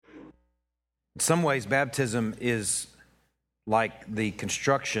some ways, baptism is like the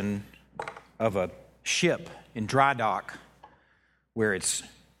construction of a ship in dry dock, where it's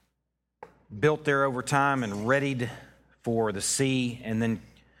built there over time and readied for the sea, and then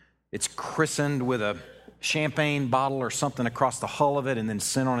it's christened with a champagne bottle or something across the hull of it and then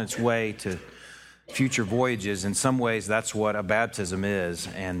sent on its way to future voyages. In some ways, that's what a baptism is.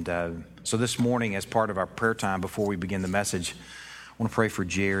 And so this morning, as part of our prayer time before we begin the message, I want to pray for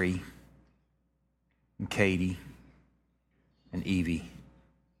Jerry and Katie and Evie.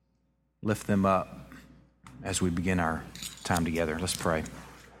 Lift them up as we begin our time together. Let's pray.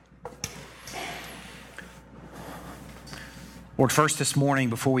 Lord, first this morning,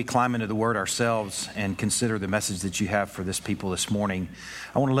 before we climb into the Word ourselves and consider the message that you have for this people this morning,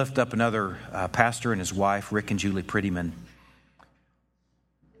 I want to lift up another pastor and his wife, Rick and Julie Prettyman.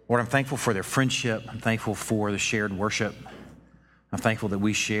 Lord, I'm thankful for their friendship. I'm thankful for the shared worship. I'm thankful that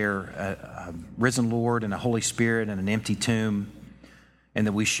we share a risen Lord and a Holy Spirit and an empty tomb, and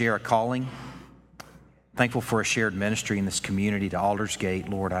that we share a calling. Thankful for a shared ministry in this community to Aldersgate.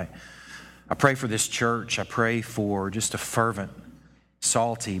 Lord, I pray for this church. I pray for just a fervent,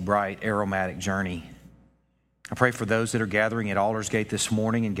 salty, bright, aromatic journey. I pray for those that are gathering at Aldersgate this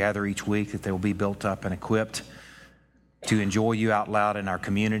morning and gather each week, that they will be built up and equipped to enjoy you out loud in our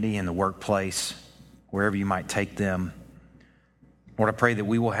community, in the workplace, wherever you might take them. Lord, I pray that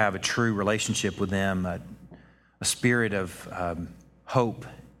we will have a true relationship with them, a spirit of hope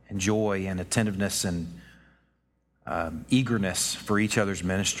and joy and attentiveness and eagerness for each other's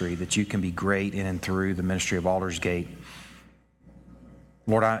ministry, that you can be great in and through the ministry of Aldersgate.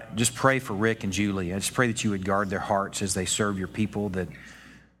 Lord, I just pray for Rick and Julie. I just pray that you would guard their hearts as they serve your people, that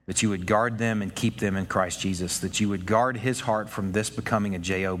you would guard them and keep them in Christ Jesus, that you would guard his heart from this becoming a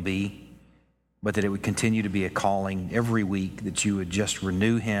job, but that it would continue to be a calling every week, that you would just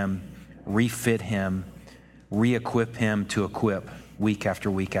renew him, refit him, re-equip him to equip week after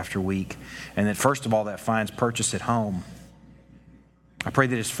week after week. And that first of all, that finds purchase at home. I pray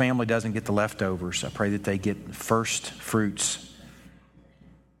that his family doesn't get the leftovers. I pray that they get first fruits.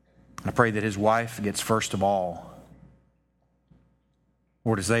 I pray that his wife gets first of all.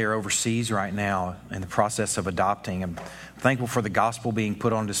 Lord, as they are overseas right now in the process of adopting, I'm thankful for the gospel being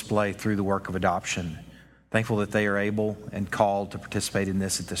put on display through the work of adoption. Thankful that they are able and called to participate in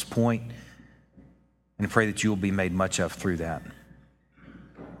this at this point. And I pray that you will be made much of through that.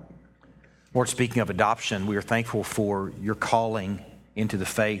 Lord, speaking of adoption, we are thankful for your calling into the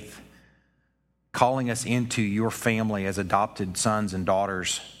faith, calling us into your family as adopted sons and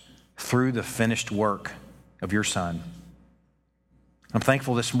daughters through the finished work of your Son. I'm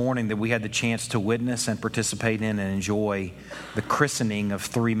thankful this morning that we had the chance to witness and participate in and enjoy the christening of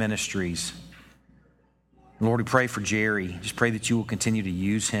 3 ministries. Lord, we pray for Jerry. Just pray that you will continue to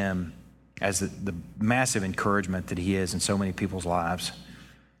use him as the massive encouragement that he is in so many people's lives.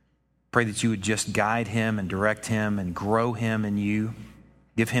 Pray that you would just guide him and direct him and grow him in you.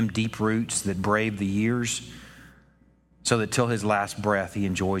 Give him deep roots that brave the years, so that till his last breath he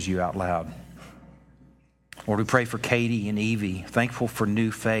enjoys you out loud. Lord, we pray for Katie and Evie, thankful for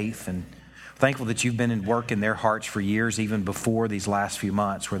new faith and thankful that you've been in work in their hearts for years, even before these last few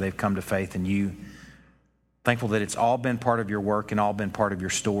months where they've come to faith in you. Thankful that it's all been part of your work and all been part of your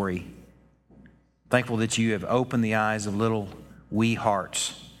story. Thankful that you have opened the eyes of little wee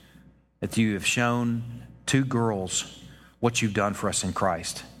hearts, that you have shown 2 girls what you've done for us in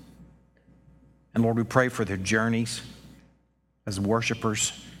Christ. And Lord, we pray for their journeys as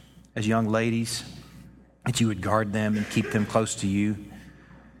worshipers, as young ladies, that you would guard them and keep them close to you.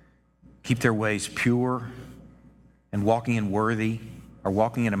 Keep their ways pure and walking in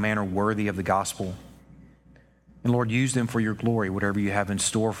a manner worthy of the gospel. And Lord, use them for your glory, whatever you have in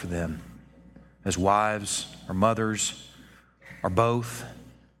store for them, as wives or mothers or both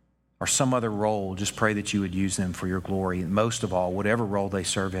or some other role. Just pray that you would use them for your glory. And most of all, whatever role they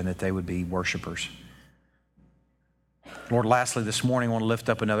serve in, that they would be worshipers. Lord, lastly, this morning I want to lift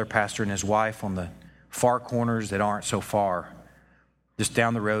up another pastor and his wife on the far corners that aren't so far, just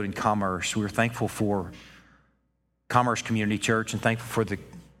down the road in Commerce. We're thankful for Commerce Community Church and thankful for the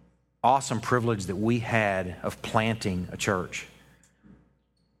awesome privilege that we had of planting a church.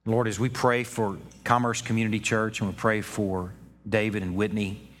 Lord, as we pray for Commerce Community Church and we pray for David and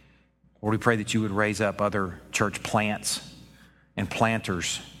Whitney, Lord, we pray that you would raise up other church plants and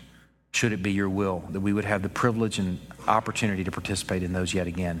planters, should it be your will, that we would have the privilege and opportunity to participate in those yet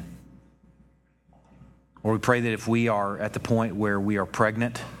again. Lord, we pray that if we are at the point where we are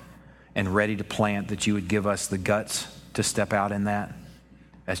pregnant and ready to plant, that you would give us the guts to step out in that,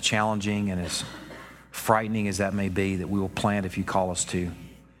 as challenging and as frightening as that may be, that we will plant if you call us to.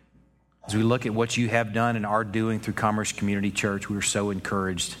 As we look at what you have done and are doing through Commerce Community Church, we are so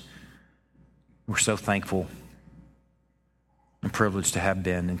encouraged. We're so thankful and privileged to have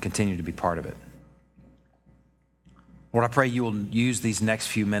been and continue to be part of it. Lord, I pray you will use these next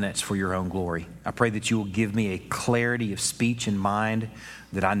few minutes for your own glory. I pray that you will give me a clarity of speech and mind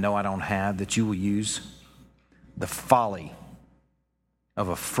that I know I don't have, that you will use the folly of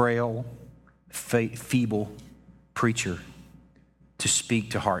a frail, feeble preacher to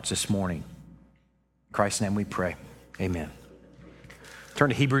speak to hearts this morning. In Christ's name we pray. Amen. Turn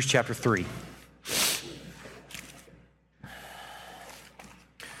to Hebrews chapter 3.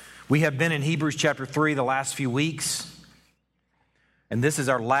 We have been in Hebrews chapter 3 the last few weeks. And this is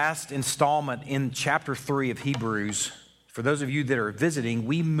our last installment in chapter 3 of Hebrews. For those of you that are visiting,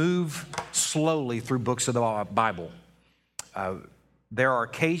 we move slowly through books of the Bible. There are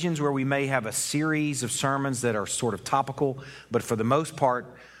occasions where we may have a series of sermons that are sort of topical, but for the most part,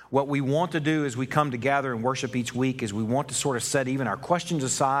 what we want to do as we come together and worship each week is we want to sort of set even our questions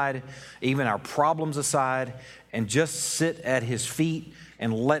aside, even our problems aside, and just sit at his feet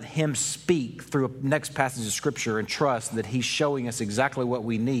and let him speak through a next passage of Scripture and trust that he's showing us exactly what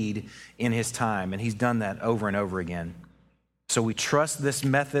we need in his time. And he's done that over and over again. So we trust this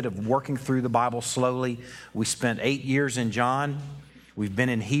method of working through the Bible slowly. We spent 8 years in John. We've been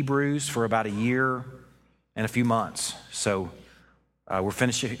in Hebrews for about a year and a few months. So we're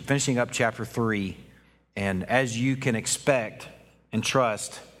finishing up chapter 3. And as you can expect and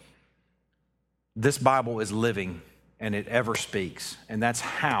trust, this Bible is living. And it ever speaks. And that's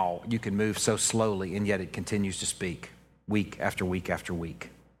how you can move so slowly, and yet it continues to speak week after week after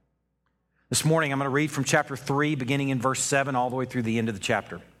week. This morning, I'm going to read from chapter 3, beginning in verse 7, all the way through the end of the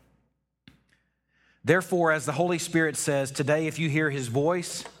chapter. Therefore, as the Holy Spirit says, today if you hear his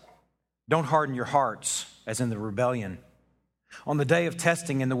voice, don't harden your hearts, as in the rebellion. On the day of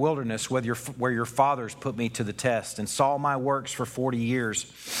testing in the wilderness, where your fathers put me to the test and saw my works for 40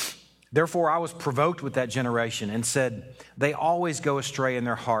 years. Therefore, I was provoked with that generation and said, they always go astray in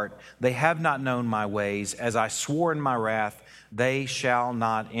their heart. They have not known my ways. As I swore in my wrath, they shall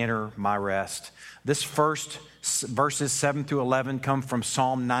not enter my rest. This first verses 7 through 11 come from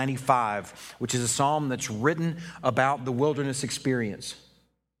Psalm 95, which is a psalm that's written about the wilderness experience.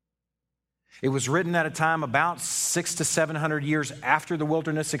 It was written at a time about 600 to 700 years after the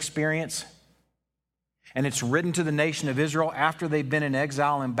wilderness experience. And it's written to the nation of Israel after they've been in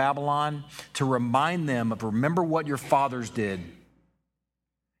exile in Babylon to remind them of, remember what your fathers did.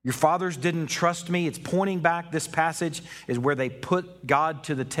 Your fathers didn't trust me. It's pointing back, this passage is where they put God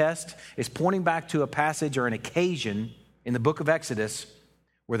to the test. It's pointing back to a passage or an occasion in the book of Exodus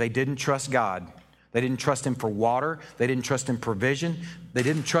where they didn't trust God. They didn't trust him for water. They didn't trust in provision. They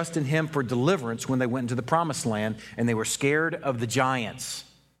didn't trust in him for deliverance when they went into the promised land, and they were scared of the giants.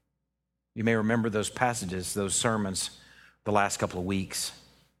 You may remember those passages, those sermons, the last couple of weeks.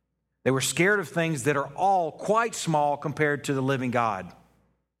 They were scared of things that are all quite small compared to the living God.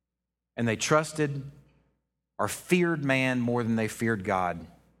 And they trusted or feared man more than they feared God.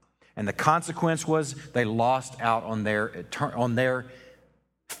 And the consequence was they lost out on their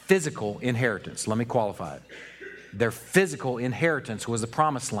physical inheritance. Let me qualify it. Their physical inheritance was the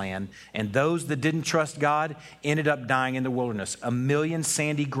promised land, and those that didn't trust God ended up dying in the wilderness. 1 million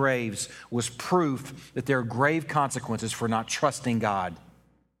sandy graves was proof that there are grave consequences for not trusting God.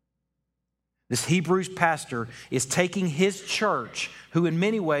 This Hebrews pastor is taking his church, who in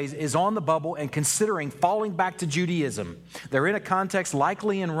many ways is on the bubble and considering falling back to Judaism. They're in a context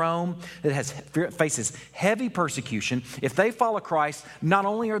likely in Rome that faces heavy persecution. If they follow Christ, not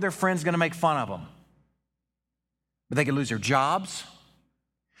only are their friends going to make fun of them, but they could lose their jobs.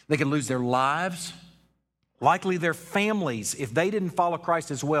 They could lose their lives. Likely their families, if they didn't follow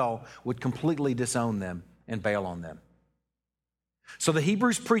Christ as well, would completely disown them and bail on them. So the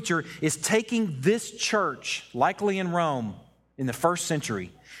Hebrews preacher is taking this church, likely in Rome in the first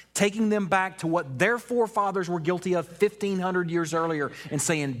century, taking them back to what their forefathers were guilty of 1,500 years earlier and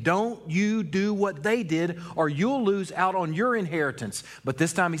saying, don't you do what they did or you'll lose out on your inheritance. But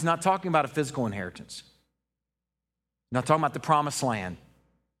this time he's not talking about a physical inheritance. Not talking about the promised land.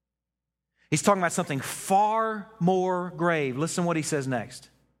 He's talking about something far more grave. Listen to what he says next.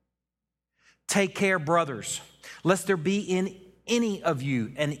 Take care, brothers, lest there be in any of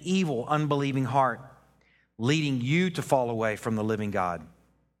you an evil, unbelieving heart, leading you to fall away from the living God.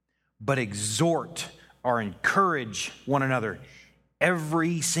 But exhort or encourage one another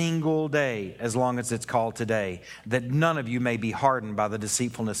every single day, as long as it's called today, that none of you may be hardened by the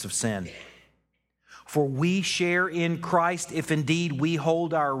deceitfulness of sin. For we share in Christ if indeed we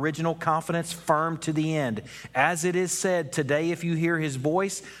hold our original confidence firm to the end. As it is said, today if you hear his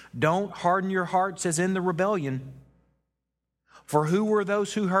voice, don't harden your hearts as in the rebellion. For who were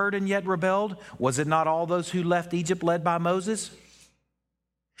those who heard and yet rebelled? Was it not all those who left Egypt led by Moses?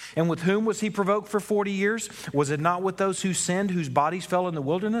 And with whom was he provoked for 40 years? Was it not with those who sinned, whose bodies fell in the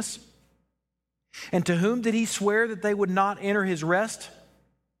wilderness? And to whom did he swear that they would not enter his rest?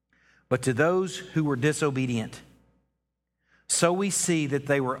 But to those who were disobedient. So we see that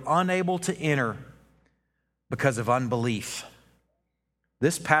they were unable to enter because of unbelief.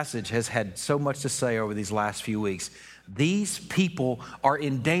 This passage has had so much to say over these last few weeks. These people are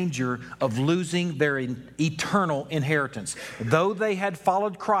in danger of losing their eternal inheritance. Though they had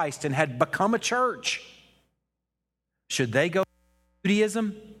followed Christ and had become a church, should they go to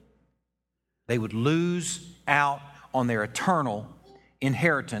Judaism, they would lose out on their eternal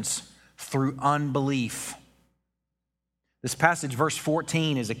inheritance through unbelief. This passage, verse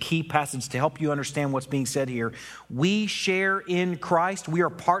 14, is a key passage to help you understand what's being said here. We share in Christ. We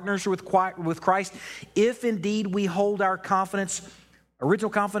are partners with Christ if indeed we hold our original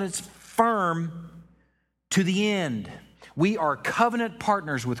confidence firm to the end. We are covenant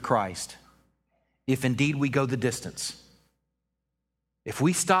partners with Christ if indeed we go the distance. If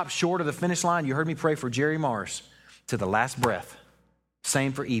we stop short of the finish line, you heard me pray for Jerry Mars to the last breath.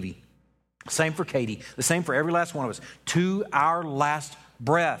 Same for Evie. Same for Katie. The same for every last one of us. To our last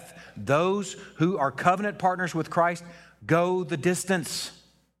breath. Those who are covenant partners with Christ, go the distance.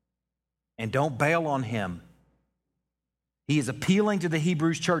 And don't bail on him. He is appealing to the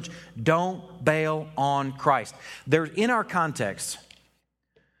Hebrews church. Don't bail on Christ. In our context,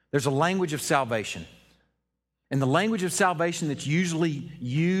 there's a language of salvation. And the language of salvation that's usually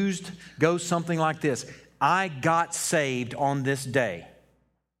used goes something like this. I got saved on this day.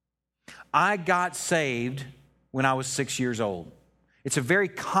 I got saved when I was 6 years old. It's a very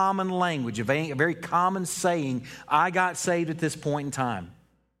common language, a very common saying. I got saved at this point in time.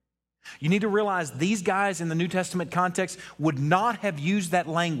 You need to realize these guys in the New Testament context would not have used that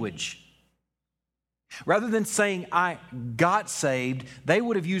language. Rather than saying, I got saved, they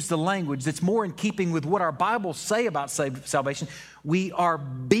would have used the language that's more in keeping with what our Bibles say about salvation. We are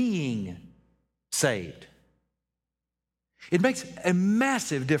being saved. It makes a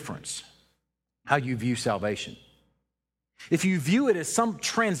massive difference how you view salvation. If you view it as some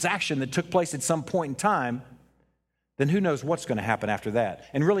transaction that took place at some point in time, then who knows what's going to happen after that?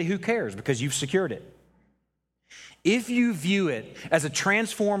 And really, who cares? Because you've secured it. If you view it as a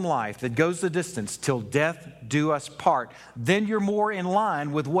transformed life that goes the distance till death do us part, then you're more in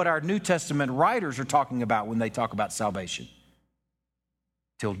line with what our New Testament writers are talking about when they talk about salvation.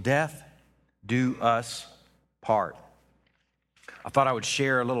 Till death do us part. I thought I would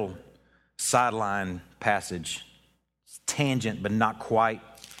share a little sideline passage. It's tangent, but not quite.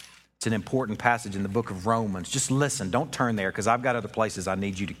 It's an important passage in the book of Romans. Just listen. Don't turn there because I've got other places I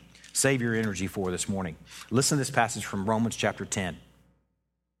need you to save your energy for this morning. Listen to this passage from Romans chapter 10.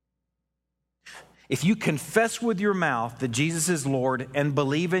 If you confess with your mouth that Jesus is Lord and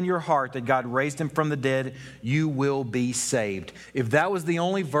believe in your heart that God raised him from the dead, you will be saved. If that was the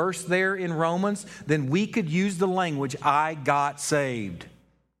only verse there in Romans, then we could use the language, I got saved.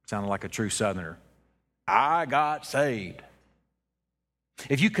 Sounded like a true Southerner. I got saved.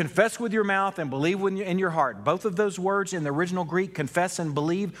 If you confess with your mouth and believe in your heart, both of those words in the original Greek, confess and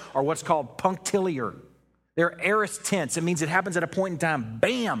believe, are what's called punctiliar. They're aorist tense. It means it happens at a point in time.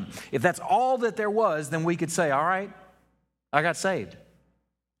 Bam! If that's all that there was, then we could say, all right, I got saved.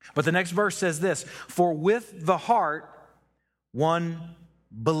 But the next verse says this, for with the heart one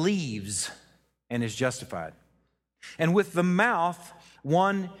believes and is justified. And with the mouth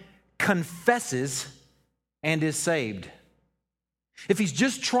one confesses and is saved. If he's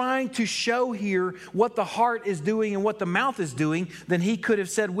just trying to show here what the heart is doing and what the mouth is doing, then he could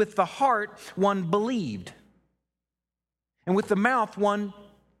have said, with the heart one believed. And with the mouth one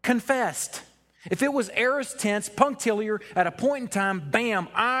confessed. If it was aorist tense, punctiliar, at a point in time, bam,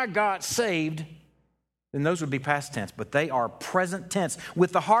 I got saved, then those would be past tense, but they are present tense.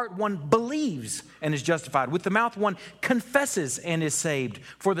 With the heart, one believes and is justified. With the mouth, one confesses and is saved.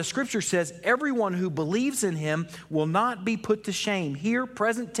 For the scripture says, everyone who believes in him will not be put to shame. Here,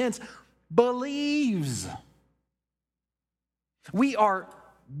 present tense, believes. We are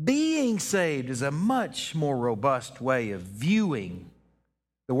being saved is a much more robust way of viewing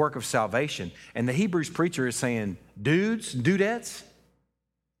the work of salvation. And the Hebrews preacher is saying, dudes, dudettes,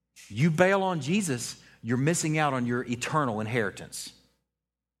 you bail on Jesus, you're missing out on your eternal inheritance.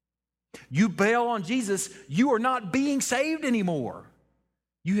 You bail on Jesus, you are not being saved anymore.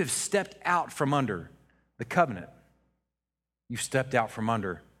 You have stepped out from under the covenant. You've stepped out from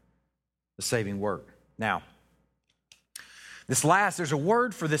under the saving work. Now, there's a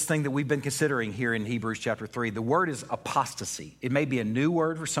word for this thing that we've been considering here in Hebrews chapter 3. The word is apostasy. It may be a new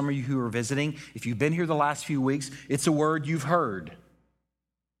word for some of you who are visiting. If you've been here the last few weeks, it's a word you've heard.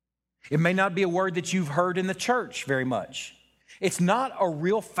 It may not be a word that you've heard in the church very much. It's not a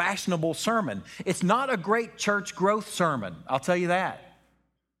real fashionable sermon. It's not a great church growth sermon, I'll tell you that.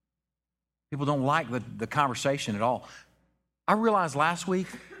 People don't like the conversation at all. I realized last week,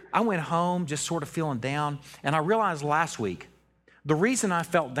 I went home just sort of feeling down, and I realized last week, the reason I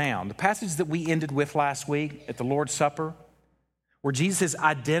felt down, the passage that we ended with last week at the Lord's Supper, where Jesus is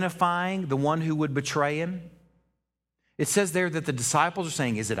identifying the one who would betray him, it says there that the disciples are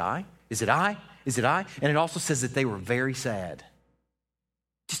saying, "Is it I? Is it I? Is it I?" And it also says that they were very sad,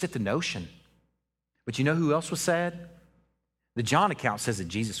 just at the notion. But you know who else was sad? The John account says that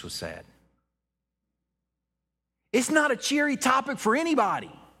Jesus was sad. It's not a cheery topic for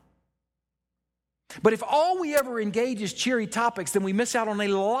anybody. But if all we ever engage is cheery topics, then we miss out on a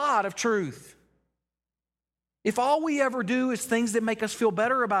lot of truth. If all we ever do is things that make us feel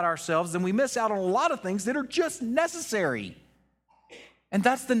better about ourselves, then we miss out on a lot of things that are just necessary. And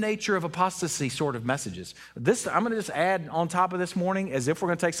that's the nature of apostasy sort of messages. I'm going to just add on top of this morning, as if we're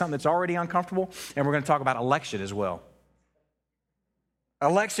going to take something that's already uncomfortable, and we're going to talk about election as well.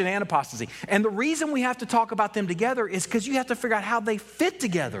 Election and apostasy. And the reason we have to talk about them together is because you have to figure out how they fit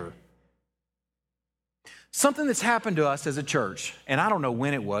together. Something that's happened to us as a church, and I don't know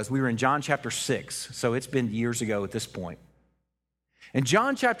when it was. We were in John chapter 6, so it's been years ago at this point. In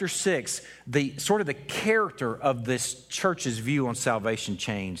John chapter 6, the character of this church's view on salvation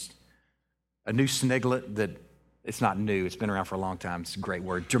changed. A new sniglet that, it's not new, it's been around for a long time. It's a great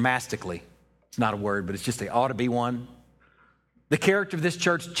word. Dramatically. It's not a word, but it's just, it ought to be one. The character of this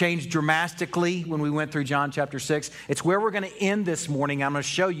church changed dramatically when we went through John chapter 6. It's where we're going to end this morning. I'm going to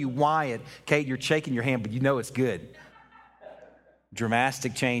show you why Kate, you're shaking your hand, but you know it's good.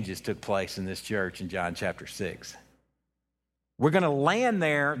 Dramatic changes took place in this church in John chapter 6. We're going to land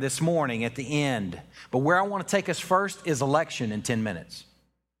there this morning at the end. But where I want to take us first is election in 10 minutes.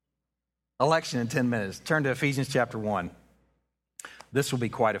 Election in 10 minutes. Turn to Ephesians chapter 1. This will be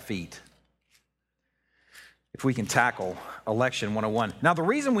quite a feat if we can tackle election 101. Now, the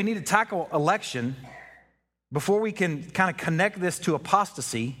reason we need to tackle election before we can kind of connect this to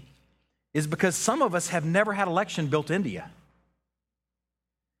apostasy is because some of us have never had election built into you.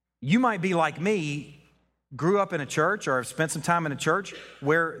 You might be like me, grew up in a church or have spent some time in a church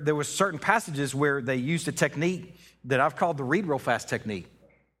where there was certain passages where they used a technique that I've called the read real fast technique.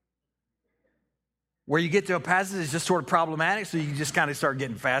 Where you get to a passage that's just sort of problematic, so you just kind of start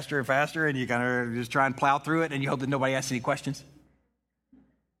getting faster and faster, and you kind of just try and plow through it, and you hope that nobody asks any questions.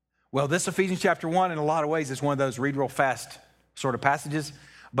 Well, this Ephesians chapter 1, in a lot of ways, is one of those read real fast sort of passages,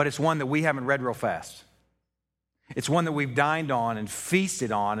 but it's one that we haven't read real fast. It's one that we've dined on and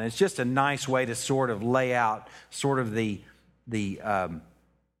feasted on, and it's just a nice way to sort of lay out sort of the what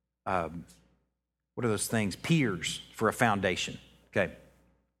are those things? Piers for a foundation. Okay,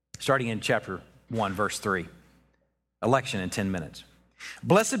 starting in chapter 1, verse 3. Election in 10 minutes.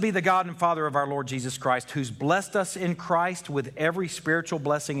 Blessed be the God and Father of our Lord Jesus Christ, who's blessed us in Christ with every spiritual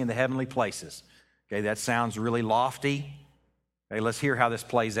blessing in the heavenly places. Okay, that sounds really lofty. Okay, let's hear how this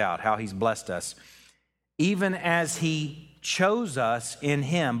plays out, how he's blessed us. Even as he chose us in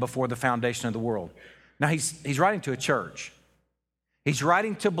him before the foundation of the world. Now, he's writing to a church. He's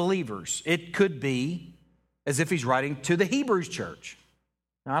writing to believers. It could be as if he's writing to the Hebrews church.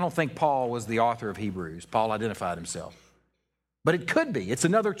 Now, I don't think Paul was the author of Hebrews. Paul identified himself. But it could be. It's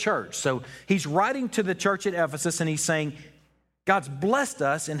another church. So he's writing to the church at Ephesus, and he's saying, God's blessed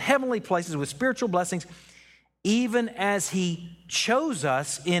us in heavenly places with spiritual blessings, even as he chose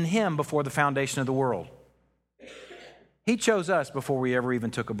us in him before the foundation of the world. He chose us before we ever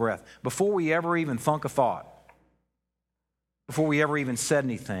even took a breath, before we ever even thunk a thought, before we ever even said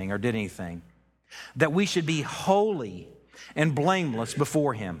anything or did anything, that we should be holy and blameless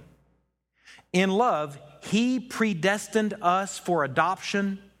before him. In love, he predestined us for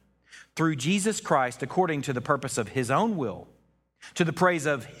adoption through Jesus Christ according to the purpose of his own will, to the praise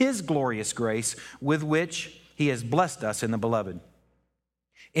of his glorious grace with which he has blessed us in the beloved,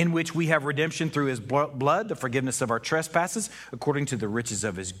 in which we have redemption through his blood, the forgiveness of our trespasses, according to the riches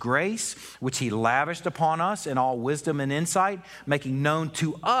of his grace, which he lavished upon us in all wisdom and insight, making known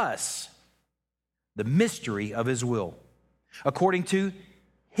to us the mystery of his will, according to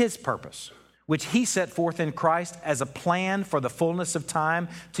his purpose, which he set forth in Christ as a plan for the fullness of time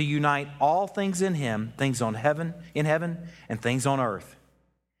to unite all things in him, things in heaven and things on earth.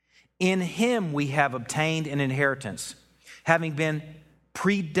 In him we have obtained an inheritance, having been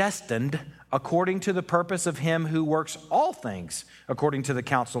predestined according to the purpose of him who works all things according to the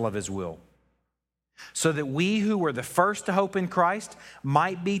counsel of his will, so that we who were the first to hope in Christ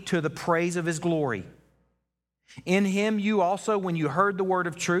might be to the praise of his glory. In him you also, when you heard the word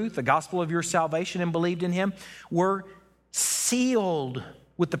of truth, the gospel of your salvation, and believed in him, were sealed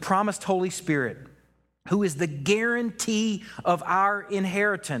with the promised Holy Spirit, who is the guarantee of our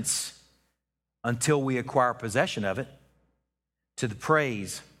inheritance until we acquire possession of it, to the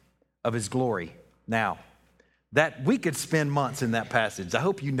praise of his glory. Now, that we could spend months in that passage. I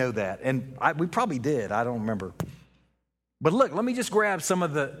hope you know that. And we probably did. I don't remember. But look, let me just grab some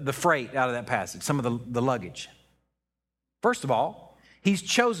of the freight out of that passage, some of the luggage. First of all, he's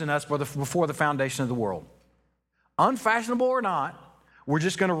chosen us before the foundation of the world. Unfashionable or not, we're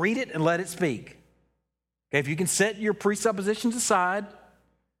just going to read it and let it speak. Okay, if you can set your presuppositions aside.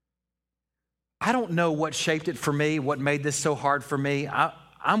 I don't know what shaped it for me, what made this so hard for me.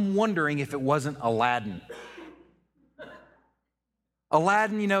 I'm wondering if it wasn't Aladdin.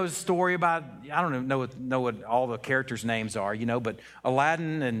 Aladdin, is a story about, I don't know what all the characters' names are, but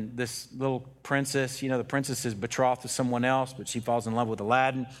Aladdin and this little princess, the princess is betrothed to someone else, but she falls in love with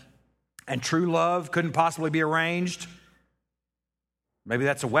Aladdin. And true love couldn't possibly be arranged. Maybe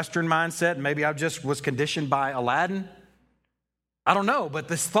that's a Western mindset. Maybe I just was conditioned by Aladdin. I don't know, but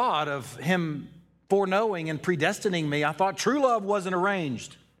this thought of him foreknowing and predestining me, I thought true love wasn't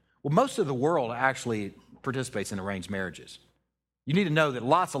arranged. Well, most of the world actually participates in arranged marriages. You need to know that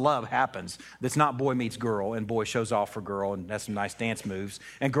lots of love happens that's not boy meets girl and boy shows off for girl and has some nice dance moves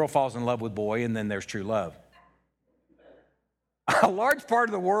and girl falls in love with boy and then there's true love. A large part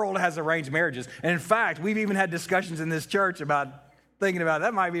of the world has arranged marriages. And in fact, we've even had discussions in this church about thinking about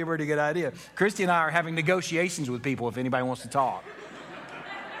that might be a pretty good idea. Christy and I are having negotiations with people if anybody wants to talk.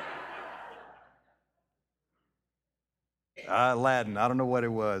 Aladdin, I don't know what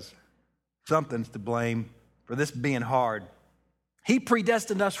it was. Something's to blame for this being hard. He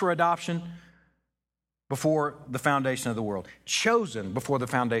predestined us for adoption before the foundation of the world. Chosen before the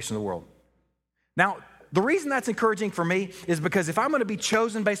foundation of the world. Now, the reason that's encouraging for me is because if I'm going to be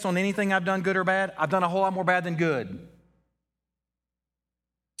chosen based on anything I've done, good or bad, I've done a whole lot more bad than good.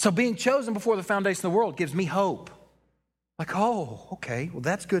 So being chosen before the foundation of the world gives me hope. Like, oh, okay, well,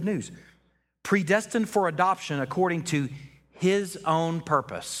 that's good news. Predestined for adoption according to his own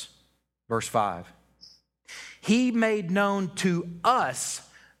purpose. Verse 5. He made known to us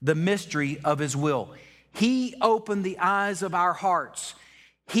the mystery of his will. He opened the eyes of our hearts.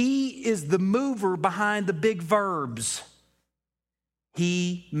 He is the mover behind the big verbs.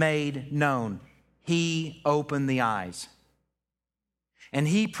 He made known. He opened the eyes. And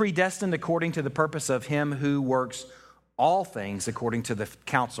he predestined according to the purpose of him who works all things according to the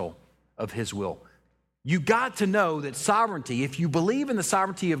counsel of his will. You got to know that sovereignty, if you believe in the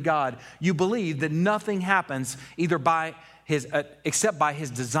sovereignty of God, you believe that nothing happens either by his, except by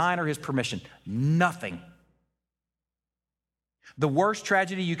his design or his permission. Nothing. The worst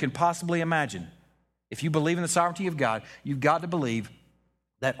tragedy you can possibly imagine, if you believe in the sovereignty of God, you've got to believe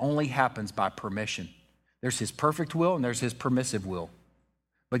that only happens by permission. There's his perfect will and there's his permissive will.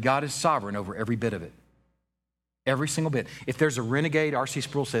 But God is sovereign over every bit of it. Every single bit. If there's a renegade, R.C.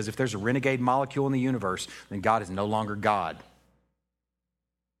 Sproul says, if there's a renegade molecule in the universe, then God is no longer God.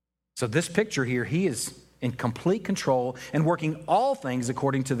 So this picture here, he is in complete control and working all things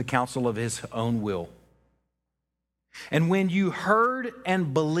according to the counsel of his own will. And when you heard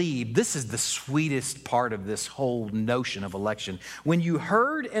and believed, this is the sweetest part of this whole notion of election. When you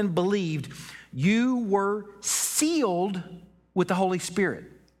heard and believed, you were sealed with the Holy Spirit.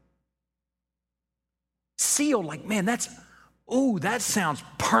 Sealed, like, man, that sounds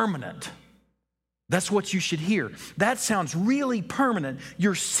permanent. That's what you should hear. That sounds really permanent.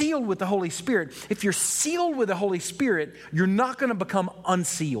 You're sealed with the Holy Spirit. If you're sealed with the Holy Spirit, you're not going to become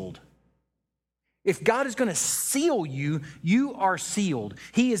unsealed. If God is going to seal you, you are sealed.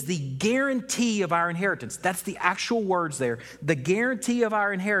 He is the guarantee of our inheritance. That's the actual words there. The guarantee of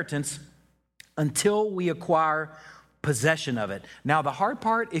our inheritance until we acquire possession of it. Now, the hard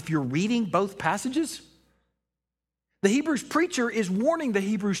part, if you're reading both passages, the Hebrews preacher is warning the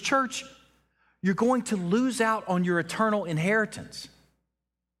Hebrews church, you're going to lose out on your eternal inheritance.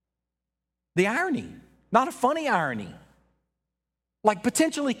 The irony, not a funny irony, like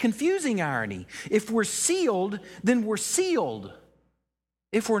potentially confusing irony. If we're sealed, then we're sealed.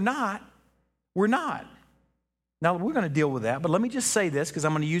 If we're not, we're not. Now, we're going to deal with that, but let me just say this because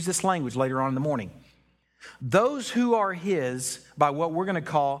I'm going to use this language later on in the morning. Those who are his by what we're going to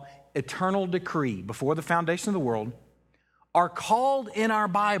call eternal decree before the foundation of the world are called in our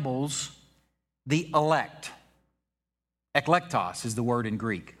Bibles the elect. Eklektos is the word in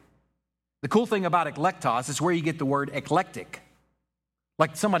Greek. The cool thing about eklektos is where you get the word eclectic.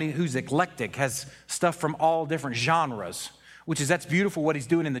 Like somebody who's eclectic has stuff from all different genres, that's beautiful what he's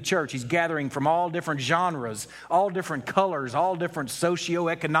doing in the church. He's gathering from all different genres, all different colors, all different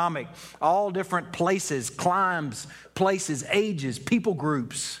socioeconomic, all different places, climes, places, ages, people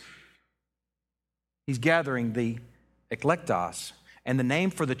groups. He's gathering the eklektos. And the name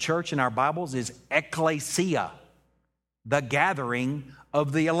for the church in our Bibles is ecclesia, the gathering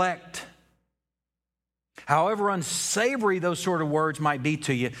of the elect. However unsavory those sort of words might be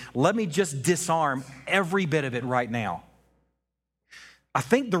to you, let me just disarm every bit of it right now. I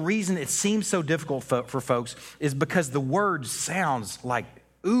think the reason it seems so difficult for folks is because the word sounds like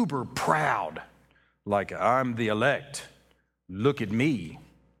uber proud, like I'm the elect, look at me.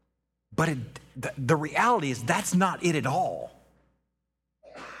 But the reality is that's not it at all.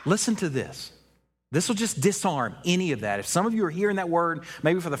 Listen to this. This will just disarm any of that. If some of you are hearing that word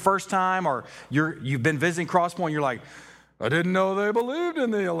maybe for the first time, or you've been visiting Crosspoint and you're like, I didn't know they believed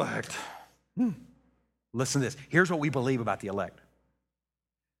in the elect. Listen to this. Here's what we believe about the elect.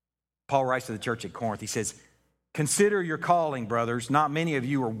 Paul writes to the church at Corinth, he says, consider your calling, brothers. Not many of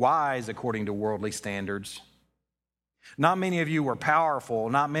you are wise according to worldly standards. Not many of you were powerful.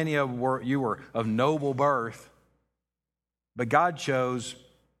 Not many of you were of noble birth. But God chose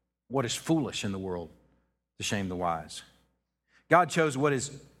what is foolish in the world to shame the wise. God chose what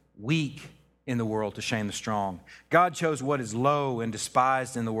is weak in the world to shame the strong. God chose what is low and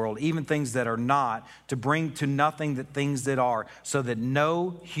despised in the world, even things that are not, to bring to nothing the things that are, so that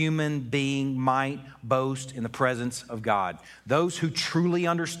no human being might boast in the presence of God. Those who truly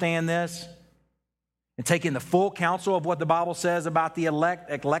understand this and take in the full counsel of what the Bible says about the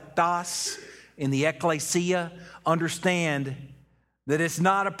elect, eklektos, in the ecclesia, understand that it's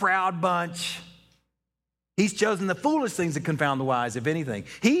not a proud bunch. He's chosen the foolish things to confound the wise, if anything.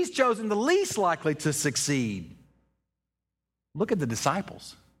 He's chosen the least likely to succeed. Look at the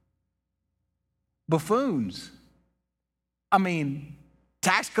disciples. Buffoons.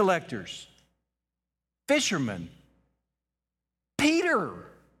 Tax collectors. Fishermen. Peter.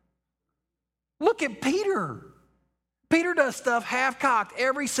 Look at Peter. Peter does stuff half-cocked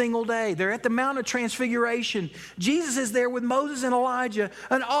every single day. They're at the Mount of Transfiguration. Jesus is there with Moses and Elijah.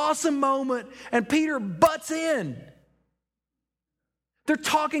 An awesome moment. And Peter butts in. They're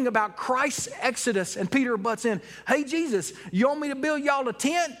talking about Christ's exodus, and Peter butts in. Hey, Jesus, you want me to build y'all a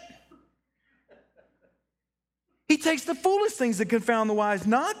tent? He takes the foolish things that confound the wise,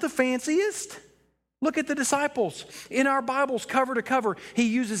 not the fanciest. Look at the disciples. In our Bibles, cover to cover, he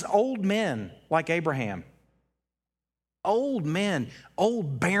uses old men like Abraham. Old men,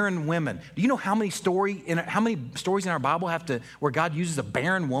 old barren women. Do you know how many stories in our Bible where God uses a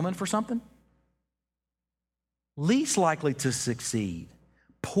barren woman for something? Least likely to succeed.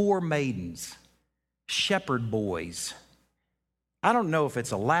 Poor maidens. Shepherd boys. I don't know if it's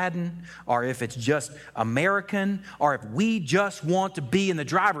Aladdin or if it's just American or if we just want to be in the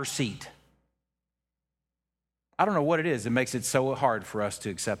driver's seat. I don't know what it is that makes it so hard for us to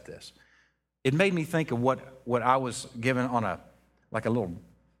accept this. It made me think of what I was given on a little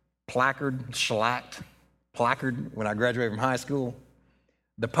shellacked placard when I graduated from high school.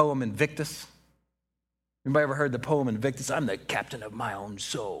 The poem Invictus. Anybody ever heard the poem Invictus? I'm the captain of my own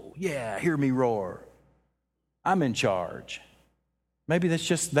soul. Yeah, hear me roar. I'm in charge. Maybe that's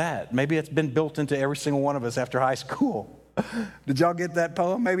just that. Maybe it's been built into every single one of us after high school. Did y'all get that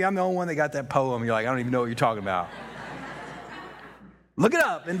poem? Maybe I'm the only one that got that poem. You're like, I don't even know what you're talking about. Look it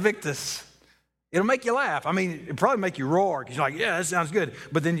up, Invictus. It'll make you laugh. It'll probably make you roar because you're like, yeah, that sounds good.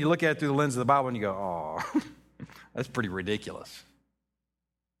 But then you look at it through the lens of the Bible and you go, oh, that's pretty ridiculous.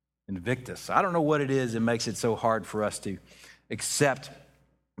 Invictus. I don't know what it is that makes it so hard for us to accept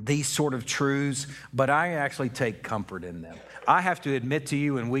these sort of truths, but I actually take comfort in them. I have to admit to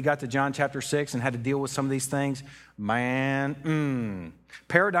you, when we got to John chapter 6 and had to deal with some of these things,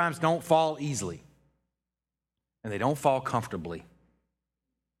 paradigms don't fall easily. And they don't fall comfortably.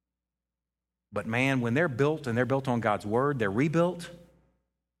 But man, when they're built and they're built on God's word, they're rebuilt,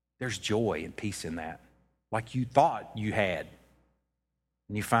 there's joy and peace in that. Like you thought you had.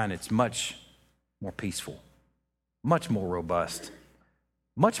 And you find it's much more peaceful, much more robust,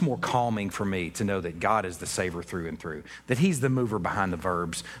 much more calming for me to know that God is the saver through and through, that he's the mover behind the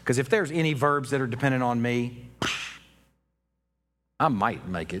verbs. Because if there's any verbs that are dependent on me, I might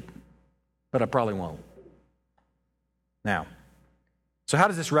make it, but I probably won't. Now, so how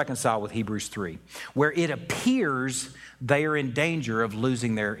does this reconcile with Hebrews 3, where it appears they are in danger of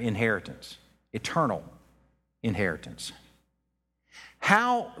losing their inheritance, eternal inheritance?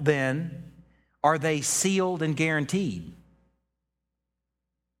 How then are they sealed and guaranteed?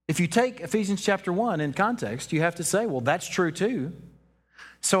 If you take Ephesians chapter 1 in context, you have to say, well, that's true too.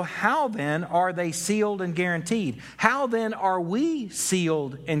 So how then are they sealed and guaranteed? How then are we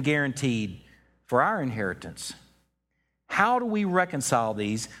sealed and guaranteed for our inheritance? How do we reconcile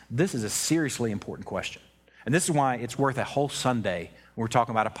these? This is a seriously important question. And this is why it's worth a whole Sunday when we're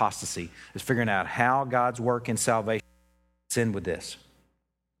talking about apostasy, is figuring out how God's work in salvation fits in with this.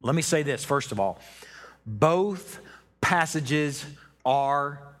 Let me say this, first of all. Both passages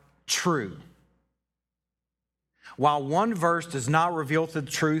are true. While one verse does not reveal the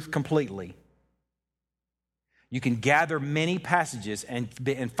truth completely, you can gather many passages and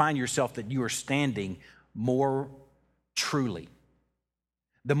find yourself that you are standing more truly.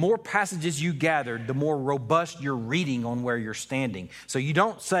 The more passages you gather, the more robust your reading on where you're standing. So you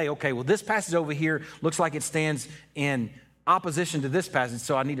don't say, okay, well, this passage over here looks like it stands in opposition to this passage,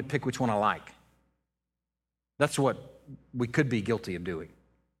 so I need to pick which one I like. That's what we could be guilty of doing.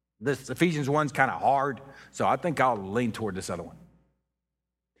 This Ephesians 1's kind of hard, so I think I'll lean toward this other one.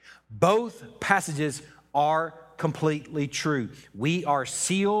 Both passages are completely true. We are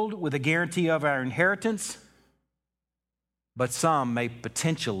sealed with a guarantee of our inheritance, but some may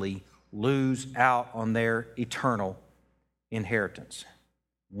potentially lose out on their eternal inheritance.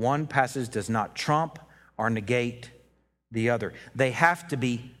 One passage does not trump or negate the other. They have to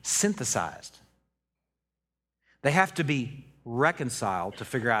be synthesized. They have to be reconciled to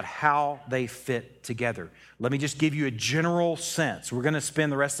figure out how they fit together. Let me just give you a general sense. We're going to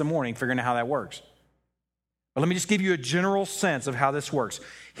spend the rest of the morning figuring out how that works. But let me just give you a general sense of how this works.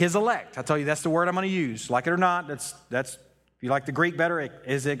 His elect, I tell you, that's the word I'm going to use. Like it or not, that's if you like the Greek better,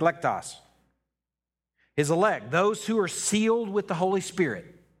 is eklektos. His elect, those who are sealed with the Holy Spirit,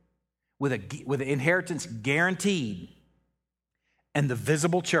 with an inheritance guaranteed, and the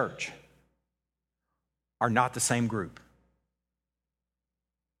visible church are not the same group.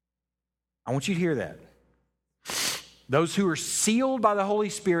 I want you to hear that. Those who are sealed by the Holy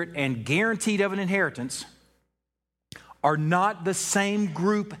Spirit and guaranteed of an inheritance are not the same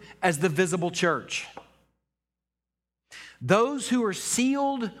group as the visible church. Those who are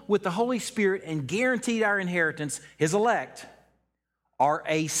sealed with the Holy Spirit and guaranteed our inheritance, his elect, are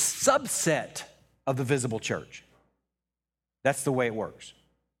a subset of the visible church. That's the way it works.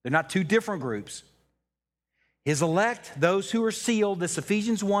 They're not two different groups. His elect, those who are sealed, this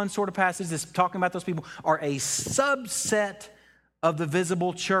Ephesians 1 sort of passage that's talking about those people, are a subset of the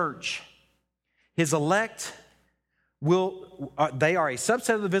visible church. His elect they are a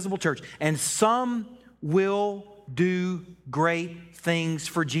subset of the visible church, and some will do great things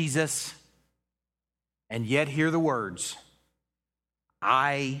for Jesus, and yet hear the words,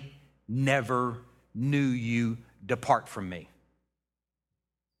 I never knew you, depart from me.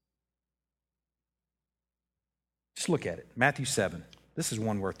 Just look at it. Matthew 7. This is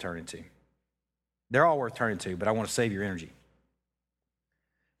one worth turning to. They're all worth turning to, but I want to save your energy.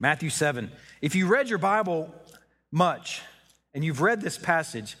 Matthew 7. If you read your Bible much and you've read this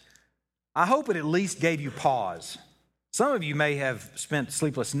passage, I hope it at least gave you pause. Some of you may have spent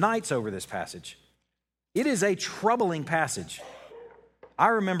sleepless nights over this passage. It is a troubling passage. I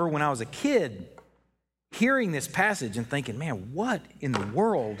remember when I was a kid hearing this passage and thinking, man, what in the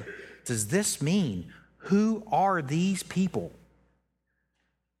world does this mean? Who are these people?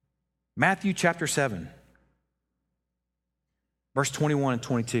 Matthew chapter 7, verse 21 and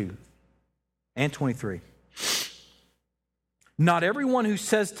 22 and 23. Not everyone who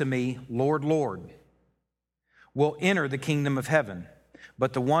says to me, Lord, Lord, will enter the kingdom of heaven,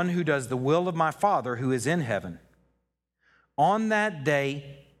 but the one who does the will of my Father who is in heaven. On that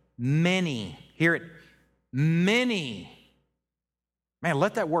day, many, hear it, many. Man,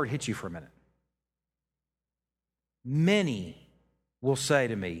 let that word hit you for a minute. Many will say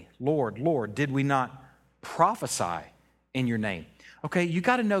to me, Lord, Lord, did we not prophesy in your name? Okay, you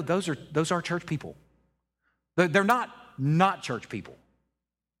got to know those are church people. They're not church people.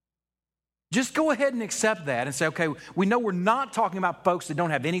 Just go ahead and accept that and say, okay, we know we're not talking about folks that don't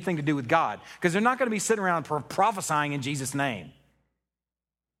have anything to do with God, because they're not going to be sitting around prophesying in Jesus' name.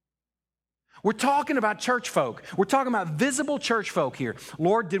 We're talking about church folk. We're talking about visible church folk here.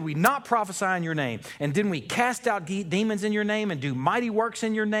 Lord, did we not prophesy in your name? And didn't we cast out demons in your name and do mighty works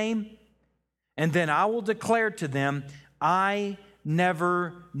in your name? And then I will declare to them, I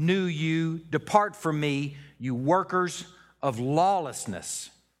never knew you. Depart from me, you workers of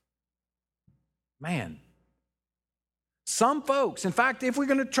lawlessness. Man, some folks, in fact, if we're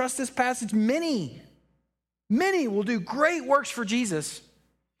going to trust this passage, many will do great works for Jesus.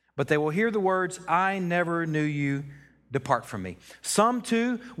 But they will hear the words, I never knew you, depart from me. Some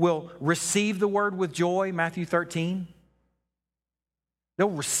too will receive the word with joy, Matthew 13. They'll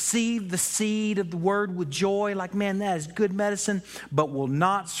receive the seed of the word with joy, like, man, that is good medicine, but will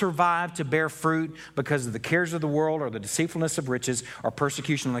not survive to bear fruit because of the cares of the world or the deceitfulness of riches or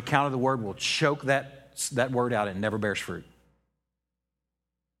persecution on account of the word will choke that word out and never bears fruit.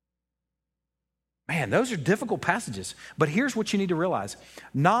 Man, those are difficult passages. But here's what you need to realize.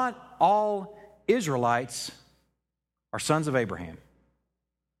 Not all Israelites are sons of Abraham.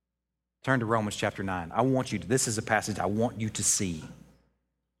 Turn to Romans chapter 9. This is a passage I want you to see.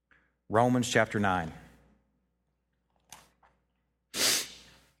 Romans chapter 9.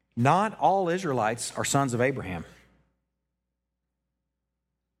 Not all Israelites are sons of Abraham.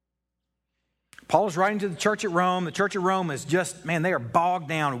 Paul is writing to the church at Rome. The church at Rome is just, man, they are bogged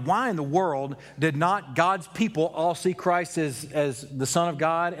down. Why in the world did not God's people all see Christ as the Son of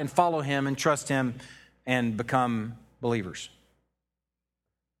God and follow him and trust him and become believers?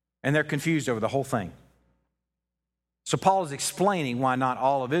 And they're confused over the whole thing. So Paul is explaining why not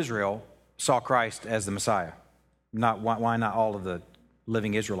all of Israel saw Christ as the Messiah. Why not all of the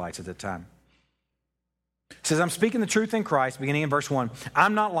living Israelites at that time. It says, I'm speaking the truth in Christ, beginning in verse 1.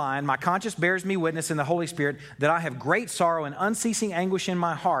 I'm not lying. My conscience bears me witness in the Holy Spirit that I have great sorrow and unceasing anguish in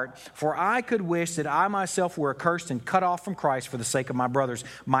my heart, for I could wish that I myself were accursed and cut off from Christ for the sake of my brothers,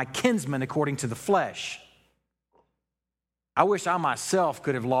 my kinsmen according to the flesh. I wish I myself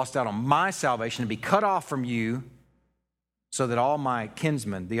could have lost out on my salvation and be cut off from you so that all my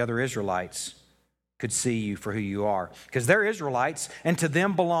kinsmen, the other Israelites, could see you for who you are. Because they're Israelites, and to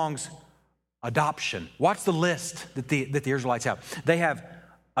them belongs adoption. Watch the list that the Israelites have. They have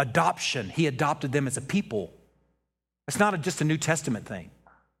adoption. He adopted them as a people. It's not just a New Testament thing.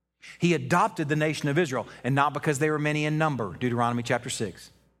 He adopted the nation of Israel, and not because they were many in number, Deuteronomy chapter 6.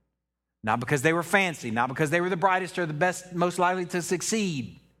 Not because they were fancy, not because they were the brightest or the best, most likely to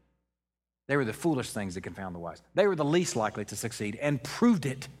succeed. They were the foolish things that confound the wise. They were the least likely to succeed and proved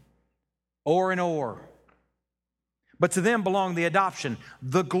it o'er and o'er. But to them belong the adoption,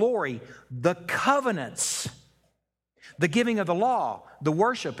 the glory, the covenants, the giving of the law, the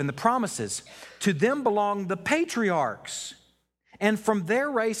worship, and the promises. To them belong the patriarchs. And from their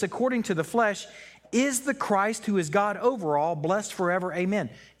race, according to the flesh, is the Christ who is God over all, blessed forever.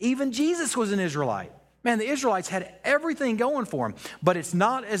 Amen. Even Jesus was an Israelite. Man, the Israelites had everything going for them, but it's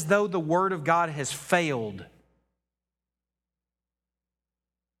not as though the word of God has failed.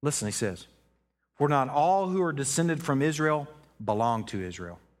 Listen, he says, for not all who are descended from Israel belong to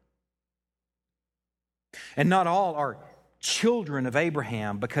Israel. And not all are children of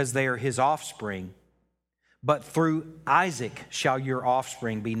Abraham because they are his offspring. But through Isaac shall your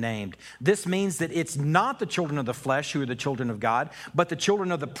offspring be named. This means that it's not the children of the flesh who are the children of God, but the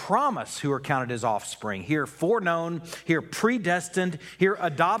children of the promise who are counted as offspring. Here foreknown, here predestined, here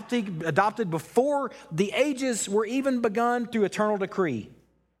adopted before the ages were even begun through eternal decree.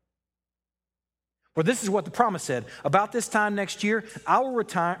 For this is what the promise said. About this time next year, I will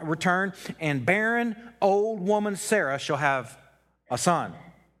return, and barren old woman Sarah shall have a son.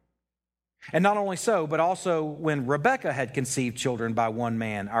 And not only so, but also when Rebekah had conceived children by one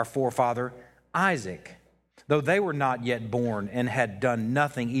man, our forefather Isaac, though they were not yet born and had done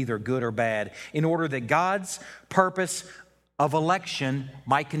nothing either good or bad, in order that God's purpose of election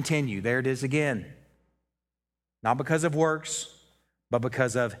might continue. There it is again. Not because of works, but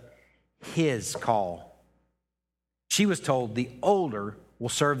because of his call. She was told, the older will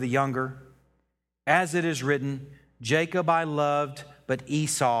serve the younger. As it is written, Jacob I loved, but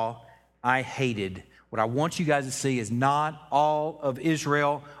Esau I hated. What I want you guys to see is not all of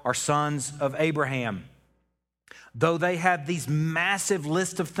Israel are sons of Abraham. Though they have these massive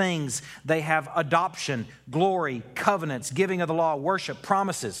list of things, they have adoption, glory, covenants, giving of the law, worship,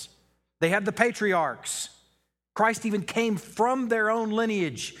 promises. They have the patriarchs. Christ even came from their own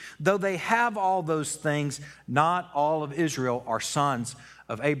lineage. Though they have all those things, not all of Israel are sons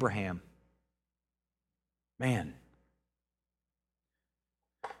of Abraham. Man.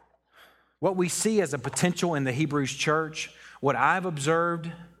 What we see as a potential in the Hebrews church, what I've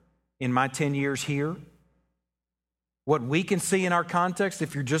observed in my 10 years here, what we can see in our context,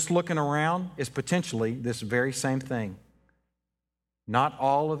 if you're just looking around, is potentially this very same thing. Not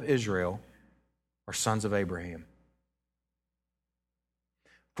all of Israel are sons of Abraham.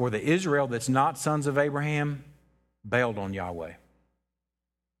 For the Israel that's not sons of Abraham bailed on Yahweh.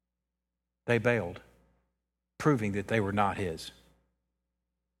 They bailed, proving that they were not his.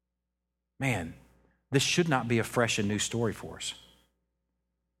 Man, this should not be a fresh and new story for us.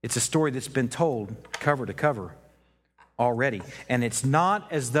 It's a story that's been told cover to cover already. And it's not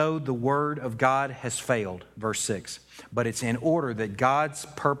as though the word of God has failed, verse 6, but it's in order that God's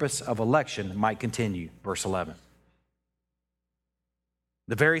purpose of election might continue, verse 11.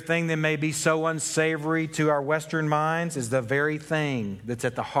 The very thing that may be so unsavory to our Western minds is the very thing that's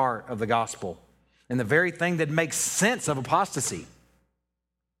at the heart of the gospel and the very thing that makes sense of apostasy.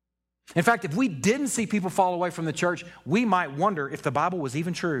 In fact, if we didn't see people fall away from the church, we might wonder if the Bible was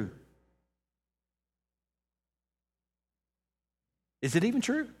even true. Is it even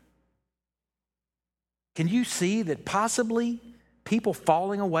true? Can you see that possibly people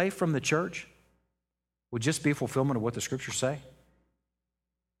falling away from the church would just be a fulfillment of what the Scriptures say?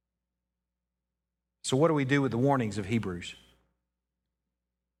 So what do we do with the warnings of Hebrews?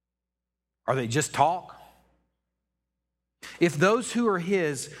 Are they just talk? If those who are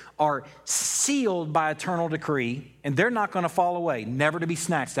his are sealed by eternal decree, and they're not going to fall away, never to be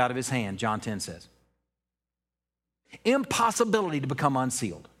snatched out of his hand, John 10 says. Impossibility to become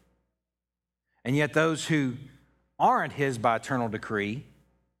unsealed. And yet those who aren't his by eternal decree,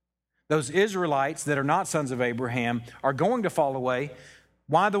 those Israelites that are not sons of Abraham, are going to fall away.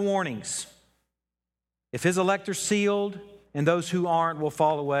 Why the warnings? If his elect are sealed and those who aren't will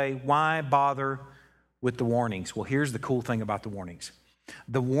fall away, why bother with the warnings? Well, here's the cool thing about the warnings.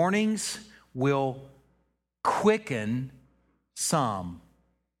 The warnings will quicken some,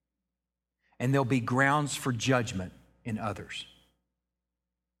 and there'll be grounds for judgment in others.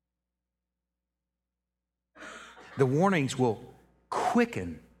 The warnings will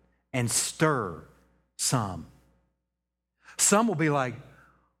quicken and stir some. Some will be like,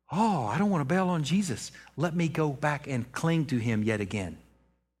 oh, I don't want to bail on Jesus. Let me go back and cling to him yet again.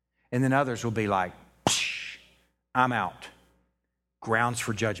 And then others will be like, I'm out. Grounds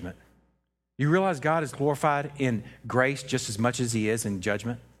for judgment. You realize God is glorified in grace just as much as he is in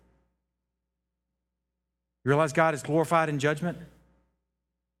judgment? You realize God is glorified in judgment?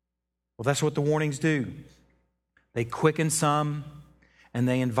 Well, that's what the warnings do. They quicken some and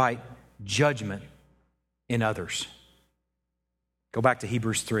they invite judgment in others. Go back to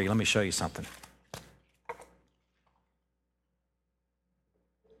Hebrews 3. Let me show you something.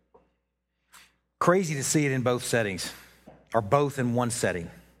 Crazy to see it in both settings, or both in one setting.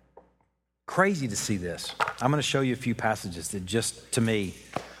 Crazy to see this. I'm going to show you a few passages that just, to me,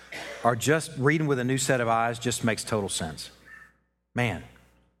 are just reading with a new set of eyes just makes total sense. Man.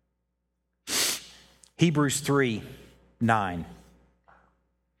 Hebrews 3:9.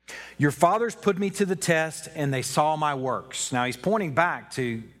 Your fathers put me to the test and they saw my works. Now he's pointing back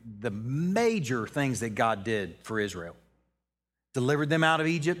to the major things that God did for Israel. Delivered them out of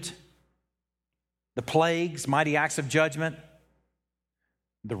Egypt. The plagues, mighty acts of judgment.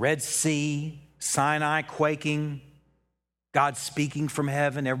 The Red Sea, Sinai quaking. God speaking from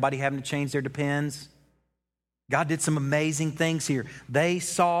heaven, everybody having to change their depends. God did some amazing things here. They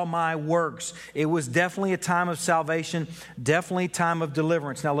saw my works. It was definitely a time of salvation, definitely a time of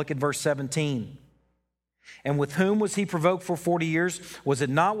deliverance. Now look at verse 17. And with whom was he provoked for 40 years? Was it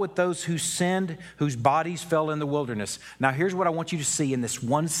not with those who sinned, whose bodies fell in the wilderness? Now here's what I want you to see in this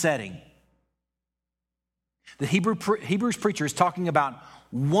one setting. The Hebrews preacher is talking about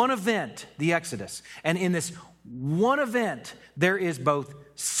one event, the Exodus. And in this one event, there is both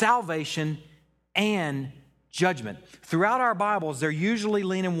salvation and judgment. Throughout our Bibles, they're usually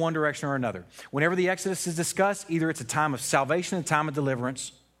lean in one direction or another. Whenever the Exodus is discussed, either it's a time of salvation and a time of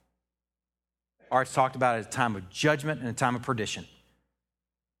deliverance, or it's talked about as a time of judgment and a time of perdition.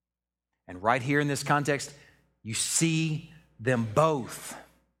 And right here in this context, you see them both.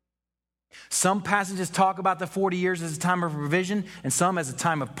 Some passages talk about the 40 years as a time of provision and some as a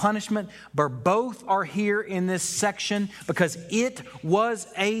time of punishment, but both are here in this section because it was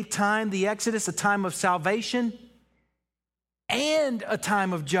a time, the Exodus, a time of salvation and a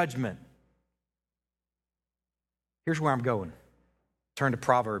time of judgment. Here's where I'm going. Turn to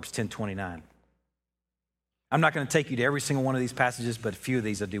Proverbs 10:29. I'm not going to take you to every single one of these passages, but a few of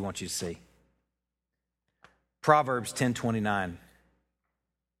these I do want you to see. Proverbs 10:29.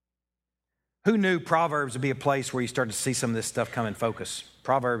 Who knew Proverbs would be a place where you start to see some of this stuff come in focus?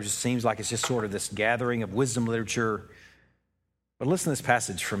 Proverbs just seems like it's just sort of this gathering of wisdom literature. But listen to this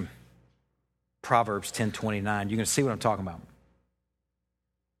passage from Proverbs 10:29. You're going to see what I'm talking about.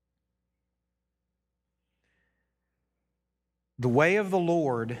 The way of the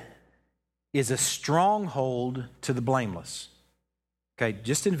Lord is a stronghold to the blameless. Okay,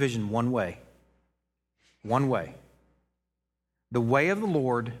 just envision one way. One way. The way of the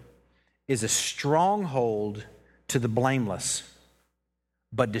Lord is a stronghold to the blameless,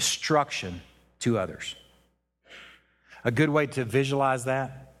 but destruction to others. A good way to visualize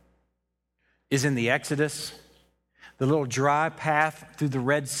that is in the Exodus. The little dry path through the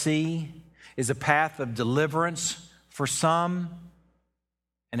Red Sea is a path of deliverance for some,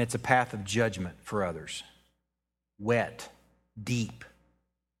 and it's a path of judgment for others. Wet, deep,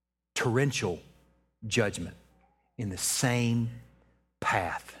 torrential judgment in the same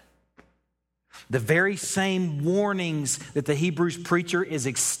path. The very same warnings that the Hebrews preacher is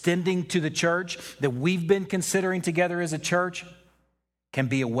extending to the church that we've been considering together as a church can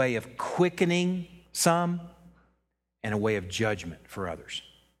be a way of quickening some and a way of judgment for others.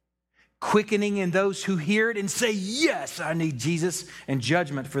 Quickening in those who hear it and say, yes, I need Jesus, and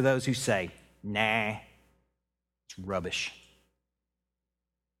judgment for those who say, nah, it's rubbish.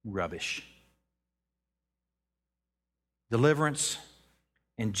 Rubbish. Deliverance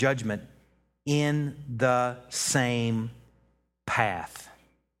and judgment in the same path.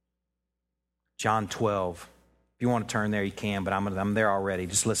 John 12. If you want to turn there, you can, but I'm there already.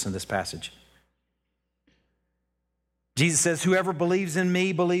 Just listen to this passage. Jesus says, whoever believes in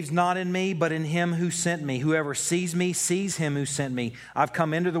me believes not in me, but in him who sent me. Whoever sees me sees him who sent me. I've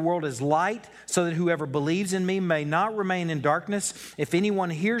come into the world as light, so that whoever believes in me may not remain in darkness. If anyone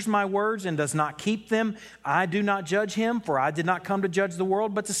hears my words and does not keep them, I do not judge him, for I did not come to judge the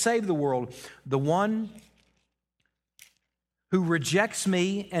world, but to save the world. The one who rejects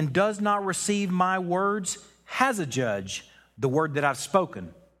me and does not receive my words has a judge. The word that I've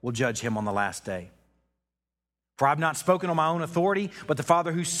spoken will judge him on the last day. For I've not spoken on my own authority, but the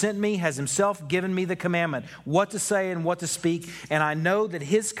Father who sent me has himself given me the commandment, what to say and what to speak. And I know that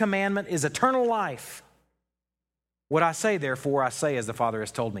his commandment is eternal life. What I say, therefore, I say as the Father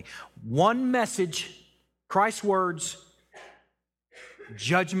has told me. One message, Christ's words,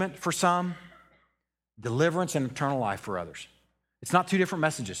 judgment for some, deliverance and eternal life for others. It's not two different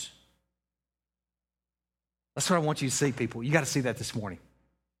messages. That's what I want you to see, people. You got to see that this morning.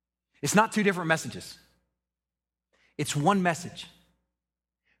 It's not two different messages. It's one message.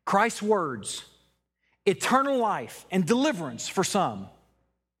 Christ's words, eternal life and deliverance for some,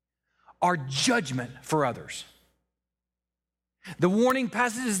 are judgment for others. The warning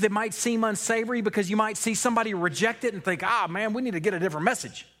passages that might seem unsavory because you might see somebody reject it and think, man, we need to get a different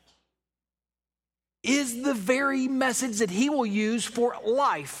message, is the very message that he will use for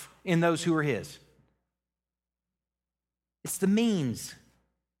life in those who are his. It's the means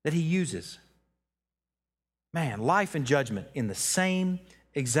that he uses. Man, life and judgment in the same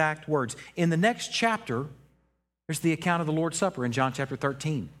exact words. In the next chapter, there's the account of the Lord's Supper in John chapter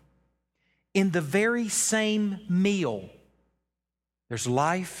 13. In the very same meal, there's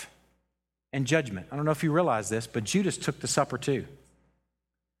life and judgment. I don't know if you realize this, but Judas took the supper too.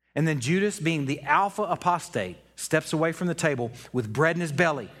 And then Judas, being the alpha apostate, steps away from the table with bread in his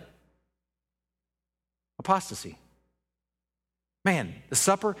belly. Apostasy. Man, the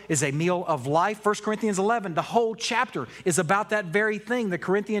supper is a meal of life. 1 Corinthians 11, the whole chapter is about that very thing. The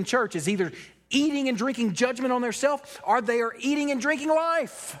Corinthian church is either eating and drinking judgment on themselves, or they are eating and drinking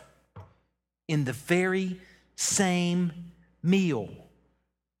life in the very same meal.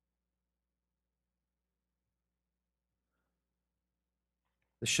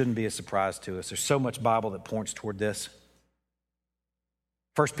 This shouldn't be a surprise to us. There's so much Bible that points toward this.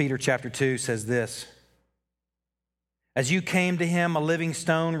 1 Peter chapter 2 says this. As you came to him, a living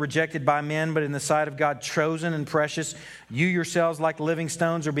stone rejected by men, but in the sight of God chosen and precious, you yourselves like living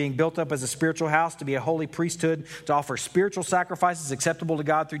stones are being built up as a spiritual house to be a holy priesthood, to offer spiritual sacrifices acceptable to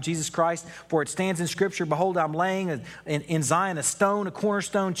God through Jesus Christ. For it stands in Scripture, behold, I'm laying in Zion a stone, a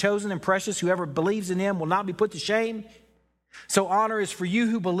cornerstone, chosen and precious. Whoever believes in him will not be put to shame. So honor is for you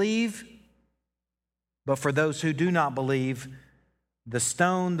who believe, but for those who do not believe, the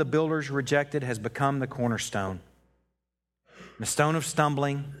stone the builders rejected has become the cornerstone, and a stone of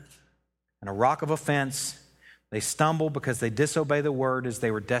stumbling and a rock of offense. They stumble because they disobey the word as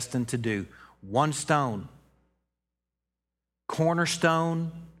they were destined to do. One stone,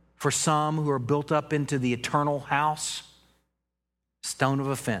 cornerstone for some who are built up into the eternal house, stone of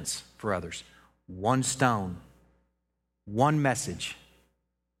offense for others. One stone, one message,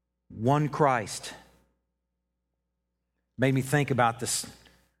 one Christ. Made me think about this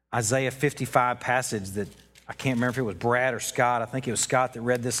Isaiah 55 passage that I can't remember if it was Brad or Scott. I think it was Scott that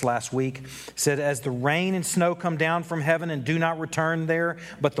read this last week. It said, as the rain and snow come down from heaven and do not return there,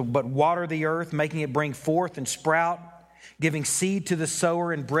 but water the earth, making it bring forth and sprout, giving seed to the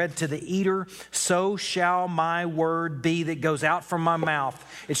sower and bread to the eater, so shall my word be that goes out from my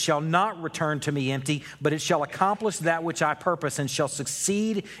mouth. It shall not return to me empty, but it shall accomplish that which I purpose and shall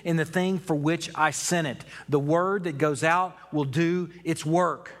succeed in the thing for which I sent it. The word that goes out will do its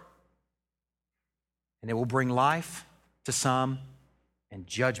work. And it will bring life to some and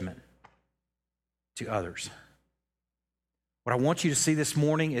judgment to others. What I want you to see this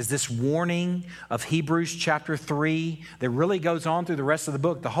morning is this warning of Hebrews chapter 3 that really goes on through the rest of the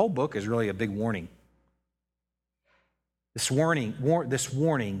book. The whole book is really a big warning. This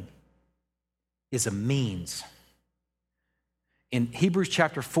warning is a means. In Hebrews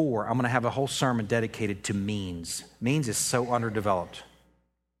chapter 4, I'm going to have a whole sermon dedicated to means. Means is so underdeveloped.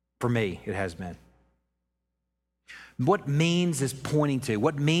 For me, it has been. What means is pointing to,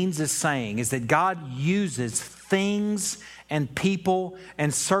 what means is saying is that God uses things and people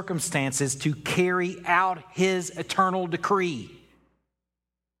and circumstances to carry out his eternal decree.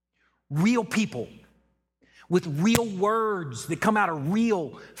 Real people with real words that come out of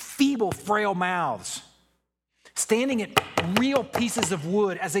real, feeble, frail mouths, standing at real pieces of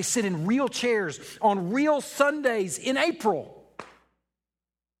wood as they sit in real chairs on real Sundays in April.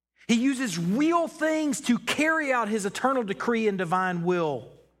 He uses real things to carry out his eternal decree and divine will.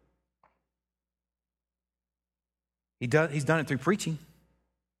 He's done it through preaching. I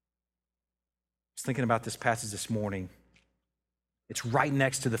was thinking about this passage this morning. It's right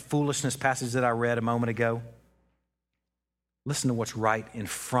next to the foolishness passage that I read a moment ago. Listen to what's right in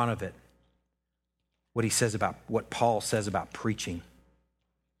front of it. What Paul says about preaching.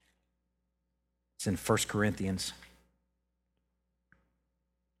 It's in 1 Corinthians.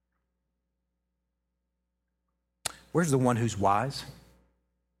 Where's the one who's wise?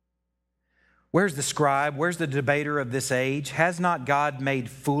 Where's the scribe? Where's the debater of this age? Has not God made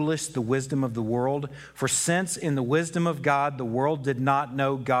foolish the wisdom of the world? For since in the wisdom of God, the world did not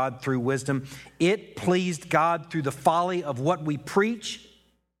know God through wisdom, it pleased God through the folly of what we preach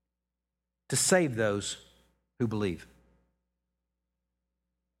to save those who believe.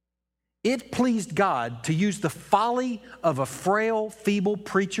 It pleased God to use the folly of a frail, feeble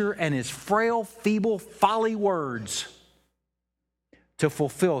preacher and his frail, feeble, folly words to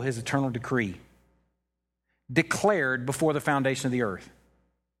fulfill his eternal decree, declared before the foundation of the earth.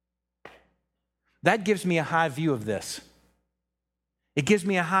 That gives me a high view of this. It gives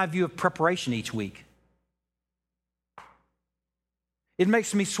me a high view of preparation each week. It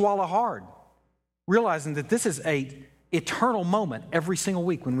makes me swallow hard, realizing that this is an eternal moment every single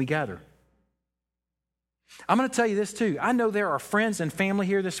week when we gather. I'm going to tell you this too. I know there are friends and family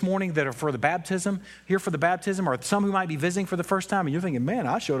here this morning that are here for the baptism, or some who might be visiting for the first time, and you're thinking, man,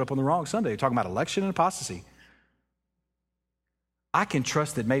 I showed up on the wrong Sunday. You're talking about election and apostasy. I can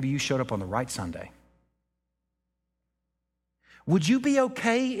trust that maybe you showed up on the right Sunday. Would you be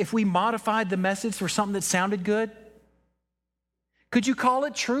okay if we modified the message for something that sounded good? Could you call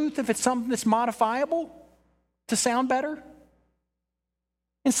it truth if it's something that's modifiable to sound better?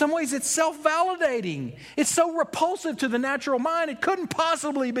 In some ways, it's self-validating. It's so repulsive to the natural mind, it couldn't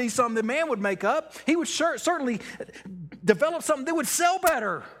possibly be something that man would make up. He would certainly develop something that would sell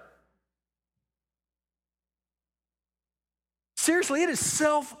better. Seriously, it is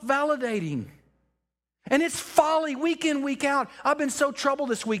self-validating. And it's folly week in, week out. I've been so troubled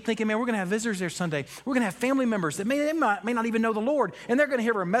this week thinking, man, we're going to have visitors there Sunday. We're going to have family members that may not even know the Lord. And they're going to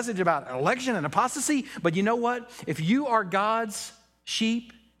hear a message about election and apostasy. But you know what? If you are God's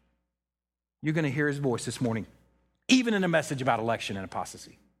sheep, you're going to hear his voice this morning, even in a message about election and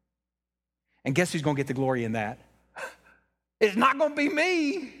apostasy. And guess who's going to get the glory in that? It's not going to be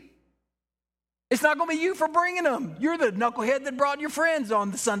me. It's not going to be you for bringing them. You're the knucklehead that brought your friends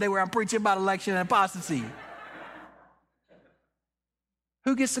on the Sunday where I'm preaching about election and apostasy.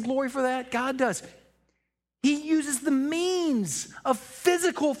 Who gets the glory for that? God does. He uses the means of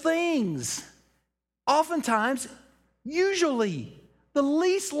physical things. Oftentimes, usually, the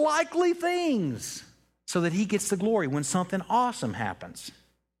least likely things, so that he gets the glory when something awesome happens.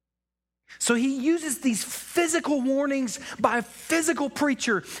 So he uses these physical warnings by a physical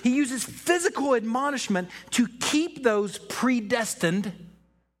preacher. He uses physical admonishment to keep those predestined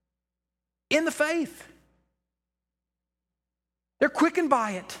in the faith. They're quickened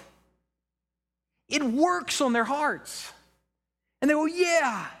by it. It works on their hearts. And they go,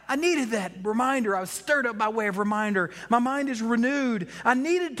 yeah, I needed that reminder. I was stirred up by way of reminder. My mind is renewed. I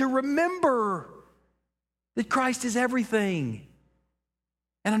needed to remember that Christ is everything.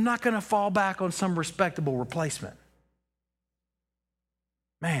 And I'm not going to fall back on some respectable replacement.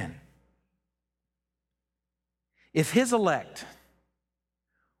 Man, if his elect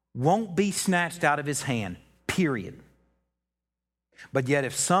won't be snatched out of his hand, period. But yet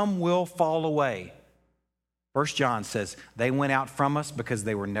if some will fall away, 1 John says, they went out from us because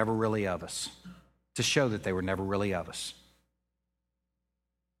they were never really of us, to show that they were never really of us.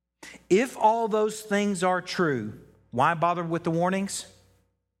 If all those things are true, why bother with the warnings?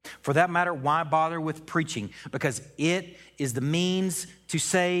 For that matter, why bother with preaching? Because it is the means to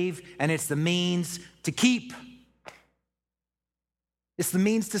save and it's the means to keep. It's the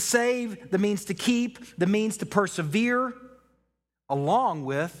means to save, the means to keep, the means to persevere, along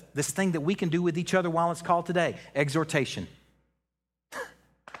with this thing that we can do with each other while it's called today, exhortation.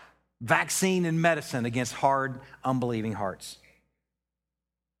 Vaccine and medicine against hard, unbelieving hearts.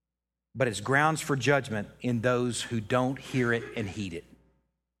 But it's grounds for judgment in those who don't hear it and heed it.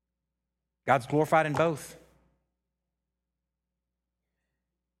 God's glorified in both.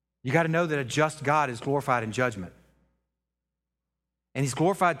 You got to know that a just God is glorified in judgment. And he's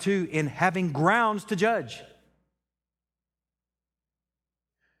glorified too in having grounds to judge.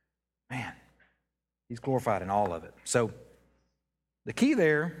 Man, he's glorified in all of it. So the key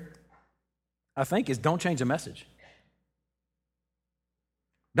there, I think, is don't change the message.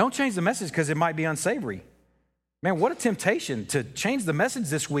 Don't change the message because it might be unsavory. Man, what a temptation to change the message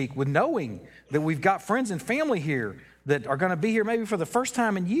this week with knowing that we've got friends and family here that are going to be here maybe for the first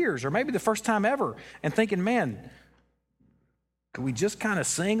time in years or maybe the first time ever, and thinking, man, could we just kind of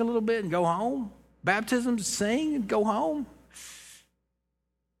sing a little bit and go home? Baptisms, sing and go home?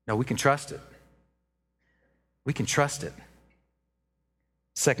 No, we can trust it. We can trust it.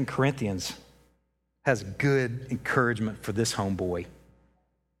 2 Corinthians has good encouragement for this homeboy.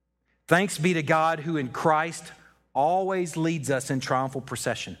 Thanks be to God who in Christ always leads us in triumphal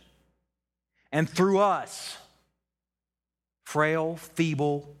procession. And through us, frail,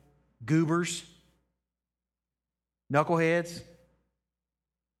 feeble, goobers, knuckleheads,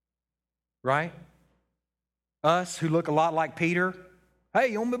 right? Us who look a lot like Peter. Hey,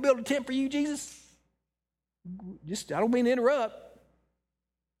 you want me to build a tent for you, Jesus? I don't mean to interrupt.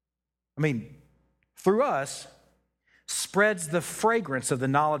 I mean, through us, spreads the fragrance of the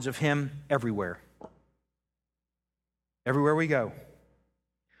knowledge of him everywhere. Everywhere we go.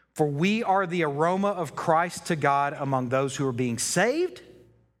 For we are the aroma of Christ to God among those who are being saved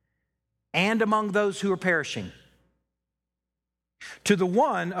and among those who are perishing. To the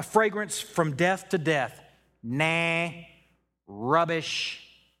one, a fragrance from death to death. Nah, rubbish.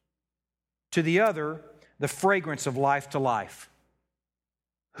 To the other, the fragrance of life to life.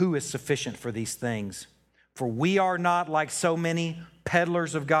 Who is sufficient for these things? For we are not like so many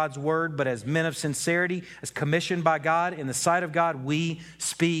peddlers of God's word, but as men of sincerity, as commissioned by God, in the sight of God, we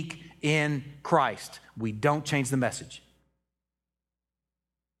speak in Christ. We don't change the message.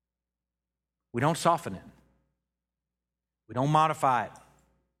 We don't soften it. We don't modify it.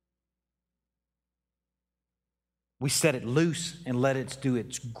 We set it loose and let it do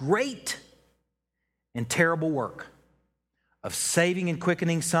its great and terrible work of saving and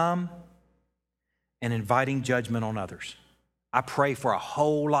quickening some and inviting judgment on others. I pray for a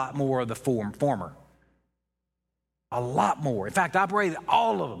whole lot more of the former. A lot more. In fact, I pray that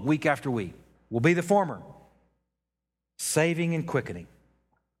all of them, week after week, will be the former. Saving and quickening.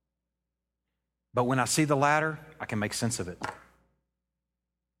 But when I see the latter, I can make sense of it.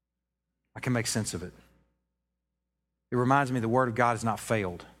 I can make sense of it. It reminds me the word of God has not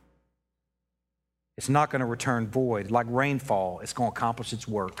failed. It's not going to return void. Like rainfall, it's going to accomplish its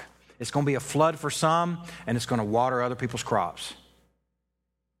work. It's going to be a flood for some, and it's going to water other people's crops.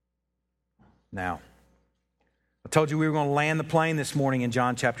 Now, I told you we were going to land the plane this morning in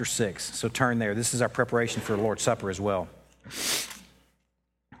John chapter 6, so turn there. This is our preparation for the Lord's Supper as well.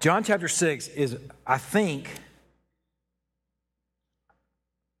 John chapter 6 is, I think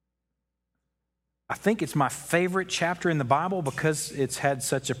it's my favorite chapter in the Bible because it's had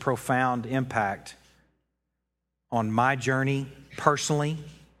such a profound impact on my journey personally.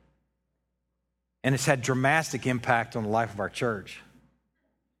 And it's had dramatic impact on the life of our church.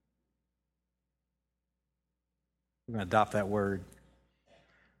 We're going to adopt that word.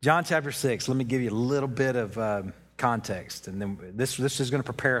 John chapter 6, let me give you a little bit of context. And then this is going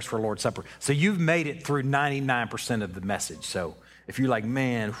to prepare us for Lord's Supper. So you've made it through 99% of the message. So if you're like,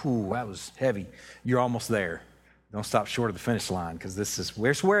 man, that was heavy, you're almost there. Don't stop short of the finish line because this is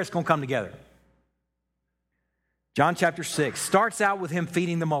where it's going to come together. John chapter 6 starts out with him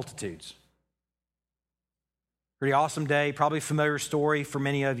feeding the multitudes. Pretty awesome day, probably a familiar story for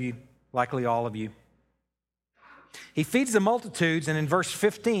many of you, likely all of you. He feeds the multitudes, and in verse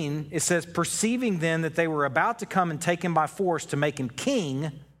 15, it says, perceiving then that they were about to come and take him by force to make him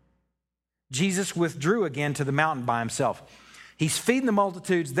king, Jesus withdrew again to the mountain by himself. He's feeding the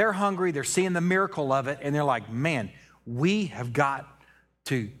multitudes, they're hungry, they're seeing the miracle of it, and they're like, man, we have got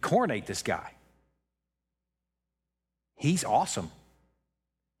to coronate this guy. He's awesome.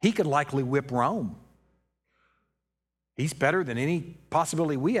 He could likely whip Rome. He's better than any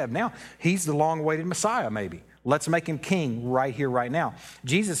possibility we have now. He's the long-awaited Messiah, maybe. Let's make him king right here, right now.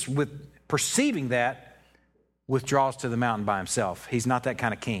 Jesus, with perceiving that, withdraws to the mountain by himself. He's not that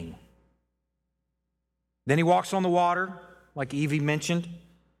kind of king. Then he walks on the water. like Evie mentioned.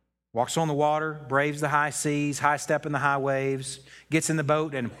 Walks on the water, braves the high seas, high step in the high waves, gets in the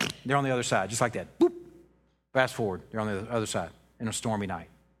boat, and they're on the other side, just like that. Boop. Fast forward, they're on the other side in a stormy night.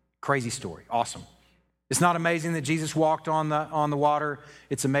 Crazy story. Awesome. It's not amazing that Jesus walked on the water.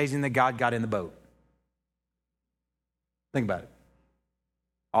 It's amazing that God got in the boat. Think about it.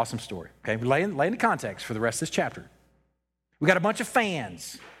 Awesome story. Okay, lay in the context for the rest of this chapter. We got a bunch of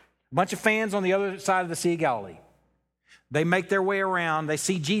fans on the other side of the Sea of Galilee. They make their way around. They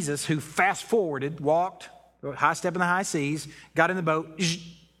see Jesus, who fast forwarded, walked, high step in the high seas, got in the boat,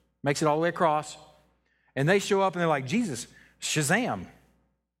 makes it all the way across. And they show up and they're like, Jesus, Shazam.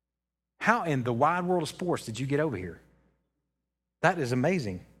 How in the wide world of sports did you get over here? That is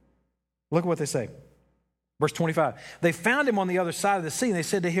amazing. Look at what they say. Verse 25. They found him on the other side of the sea, and they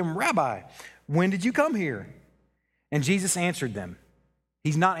said to him, Rabbi, when did you come here? And Jesus answered them.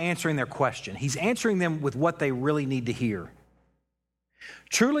 He's not answering their question. He's answering them with what they really need to hear.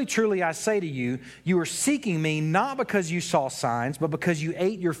 Truly, truly, I say to you, you are seeking me not because you saw signs, but because you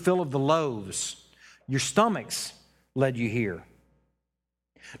ate your fill of the loaves. Your stomachs led you here.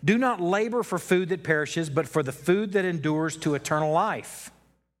 Do not labor for food that perishes, but for the food that endures to eternal life,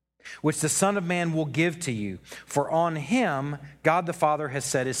 which the Son of Man will give to you. For on him, God the Father has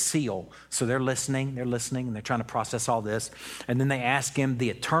set his seal. So they're listening, and they're trying to process all this. And then they ask him the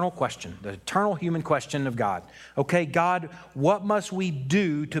eternal question, the eternal human question of God. Okay, God, what must we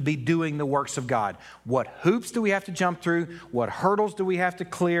do to be doing the works of God? What hoops do we have to jump through? What hurdles do we have to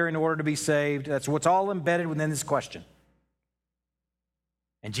clear in order to be saved? That's what's all embedded within this question.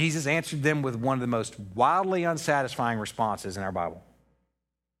 And Jesus answered them with one of the most wildly unsatisfying responses in our Bible.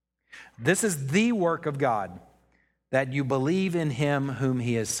 This is the work of God, that you believe in him whom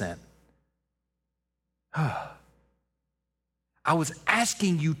he has sent. I was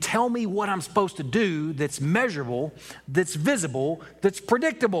asking you, tell me what I'm supposed to do that's measurable, that's visible, that's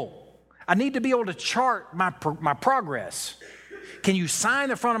predictable. I need to be able to chart my progress. Can you sign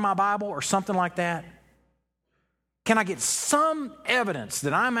the front of my Bible or something like that? Can I get some evidence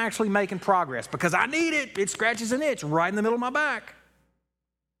that I'm actually making progress? Because I need it. It scratches an itch right in the middle of my back.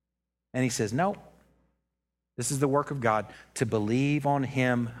 And he says, no, this is the work of God, to believe on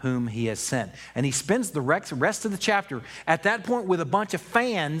him whom he has sent. And he spends the rest of the chapter at that point with a bunch of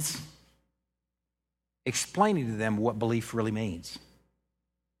fans explaining to them what belief really means.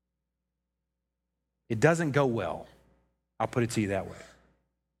 It doesn't go well. I'll put it to you that way.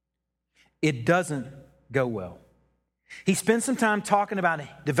 It doesn't go well. He spends some time talking about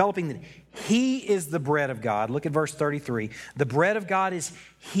developing that he is the bread of God. Look at verse 33. The bread of God is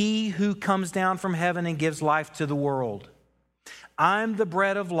he who comes down from heaven and gives life to the world. I'm the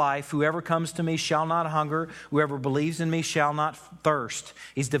bread of life. Whoever comes to me shall not hunger. Whoever believes in me shall not thirst.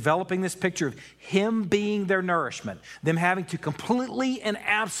 He's developing this picture of him being their nourishment, them having to completely and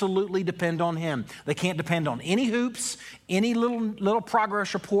absolutely depend on him. They can't depend on any hoops, any little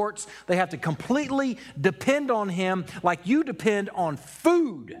progress reports. They have to completely depend on him like you depend on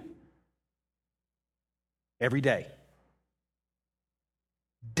food every day.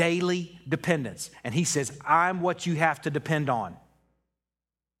 Daily dependence. And he says, I'm what you have to depend on.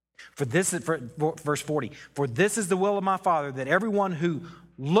 Verse 40, for this is the will of my Father, that everyone who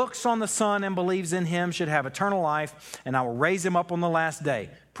looks on the Son and believes in him should have eternal life, and I will raise him up on the last day.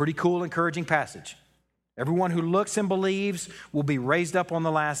 Pretty cool, encouraging passage. Everyone who looks and believes will be raised up on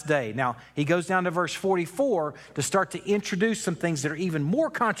the last day. Now, he goes down to verse 44 to start to introduce some things that are even more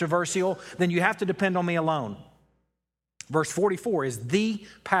controversial than you have to depend on me alone. Verse 44 is the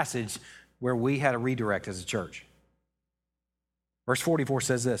passage where we had a redirect as a church. Verse 44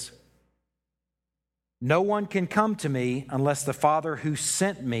 says this: no one can come to me unless the Father who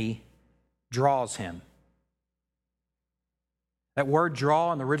sent me draws him. That word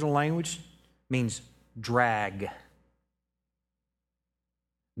draw in the original language means drag.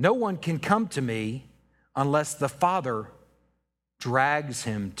 No one can come to me unless the Father drags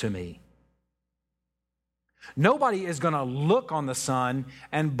him to me. Nobody is going to look on the Son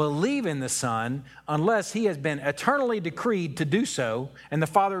and believe in the Son unless he has been eternally decreed to do so, and the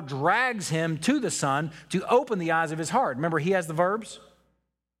Father drags him to the Son to open the eyes of his heart. Remember, he has the verbs.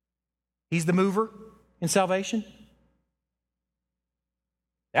 He's the mover in salvation.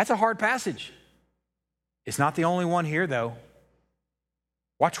 That's a hard passage. It's not the only one here, though.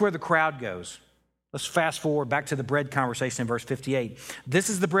 Watch where the crowd goes. Let's fast forward back to the bread conversation in verse 58. This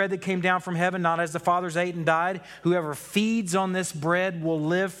is the bread that came down from heaven, not as the fathers ate and died. Whoever feeds on this bread will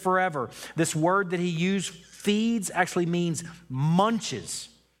live forever. This word that he used, feeds, actually means munches,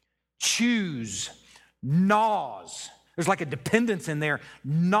 chews, gnaws. There's like a dependence in there,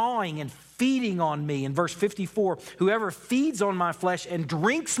 gnawing and feeding on me. In verse 54, whoever feeds on my flesh and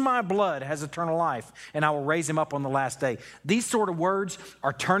drinks my blood has eternal life, and I will raise him up on the last day. These sort of words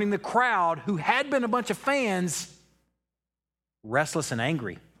are turning the crowd, who had been a bunch of fans, restless and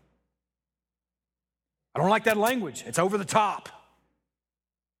angry. I don't like that language. It's over the top.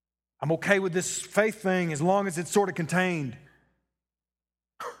 I'm okay with this faith thing as long as it's sort of contained.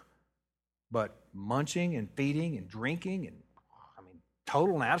 But munching and feeding and drinking and,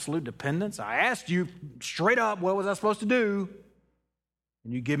 total and absolute dependence. I asked you straight up, what was I supposed to do?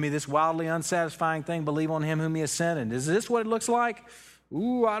 And you give me this wildly unsatisfying thing, believe on him whom he has sent. And is this what it looks like?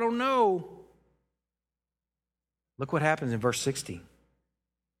 Ooh, I don't know. Look what happens in verse 60.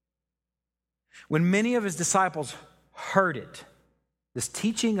 When many of his disciples heard it, this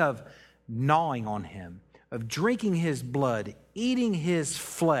teaching of gnawing on him, of drinking his blood, eating his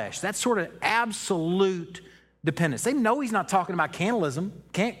flesh, that sort of absolute dependence. They know he's not talking about cannibalism.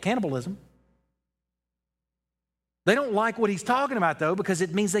 They don't like what he's talking about, though, because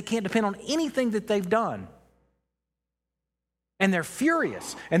it means they can't depend on anything that they've done. And they're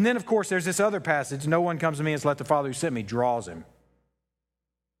furious. And then, of course, there's this other passage, no one comes to me unless let the Father who sent me draws him.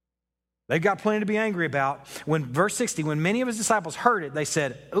 They've got plenty to be angry about. Verse 60, when many of his disciples heard it, they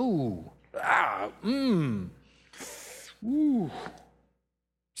said, ooh.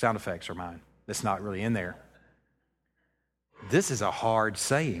 Sound effects are mine. That's not really in there. This is a hard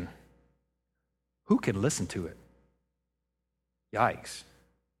saying. Who can listen to it? Yikes.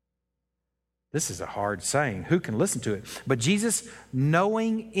 This is a hard saying. Who can listen to it? But Jesus,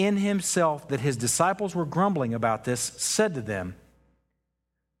 knowing in himself that his disciples were grumbling about this, said to them,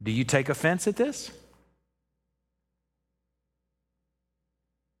 do you take offense at this?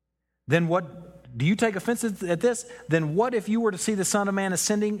 Then what? Do you take offense at this? Then what if you were to see the Son of Man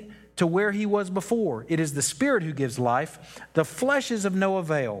ascending to where he was before? It is the Spirit who gives life. The flesh is of no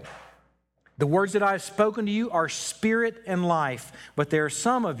avail. The words that I have spoken to you are spirit and life, but there are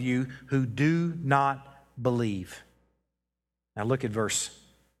some of you who do not believe. Now look at verse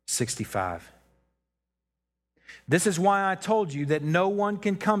 65. This is why I told you that no one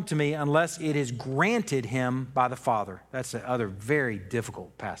can come to me unless it is granted him by the Father. That's the other very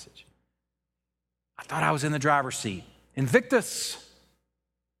difficult passage. I thought I was in the driver's seat. Invictus.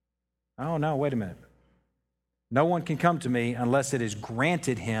 Oh, no, wait a minute. No one can come to me unless it is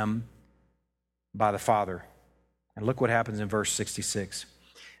granted him by the Father. And look what happens in verse 66.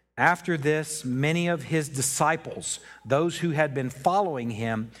 After this, many of his disciples, those who had been following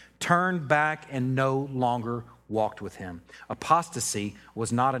him, turned back and no longer walked with him. Apostasy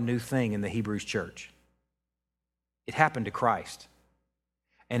was not a new thing in the Hebrews church. It happened to Christ.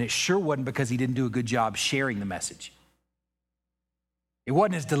 And it sure wasn't because he didn't do a good job sharing the message. It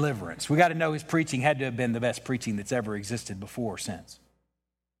wasn't his deliverance. We got to know his preaching had to have been the best preaching that's ever existed before or since.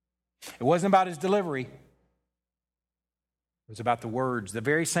 It wasn't about his delivery. It was about the words. The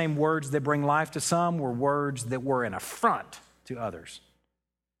very same words that bring life to some were words that were an affront to others.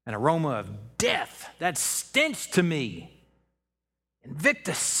 An aroma of death that stench to me.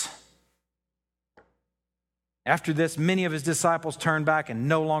 Invictus. After this, many of his disciples turned back and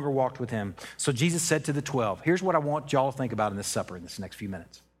no longer walked with him. So Jesus said to the 12, here's what I want y'all to think about in this supper in this next few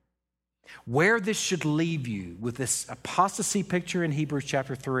minutes. Where this should leave you with this apostasy picture in Hebrews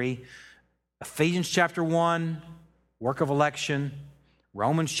chapter 3, Ephesians chapter 1, work of election,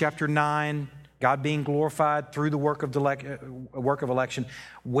 Romans chapter 9, God being glorified through the work of election,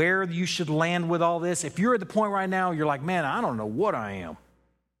 where you should land with all this. If you're at the point right now, you're like, man, I don't know what I am.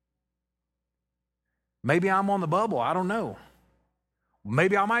 Maybe I'm on the bubble. I don't know.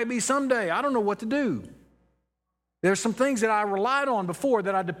 Maybe I might be someday. I don't know what to do. There's some things that I relied on before,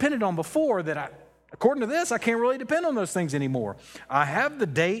 that I depended on before, that according to this, I can't really depend on those things anymore. I have the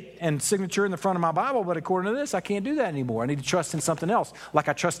date and signature in the front of my Bible, but according to this, I can't do that anymore. I need to trust in something else. Like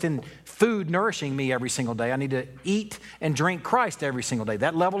I trust in food nourishing me every single day. I need to eat and drink Christ every single day.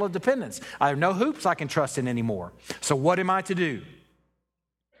 That level of dependence. I have no hoops I can trust in anymore. So what am I to do?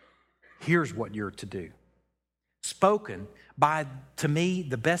 Here's what you're to do. Spoken by, to me,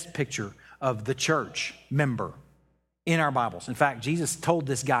 the best picture of the church member in our Bibles. In fact, Jesus told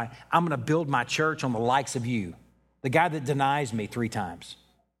this guy, I'm going to build my church on the likes of you. The guy that denies me 3 times.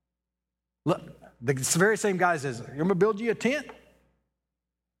 Look, the very same guy says, I'm going to build you a tent.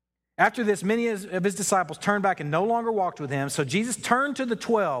 After this, many of his disciples turned back and no longer walked with him. So Jesus turned to the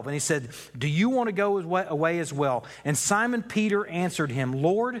 12 and he said, do you want to go away as well? And Simon Peter answered him,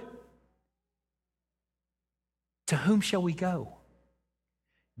 Lord, to whom shall we go?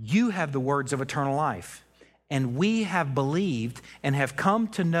 You have the words of eternal life, and we have believed and have come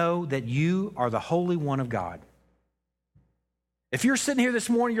to know that you are the Holy One of God. If you're sitting here this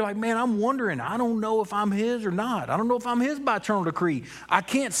morning, you're like, man, I'm wondering, I don't know if I'm his or not. I don't know if I'm his by eternal decree. I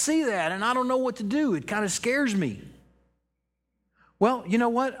can't see that, and I don't know what to do. It kind of scares me. Well, you know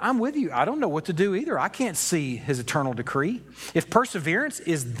what? I'm with you. I don't know what to do either. I can't see his eternal decree. If perseverance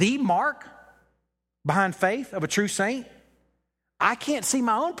is the mark behind faith of a true saint, I can't see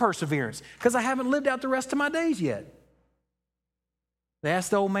my own perseverance because I haven't lived out the rest of my days yet. They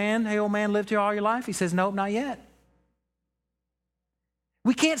asked the old man, hey, old man, lived here all your life? He says, nope, not yet.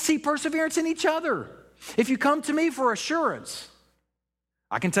 We can't see perseverance in each other. If you come to me for assurance,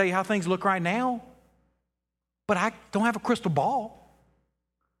 I can tell you how things look right now, but I don't have a crystal ball.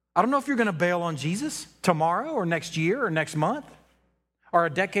 I don't know if you're going to bail on Jesus tomorrow or next year or next month or a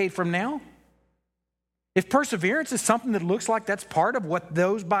decade from now. If perseverance is something that looks like that's part of what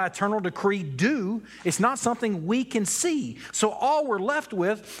those by eternal decree do, it's not something we can see. So all we're left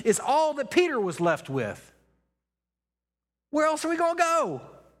with is all that Peter was left with. Where else are we going to go?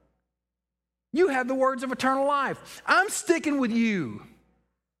 You have the words of eternal life. I'm sticking with you.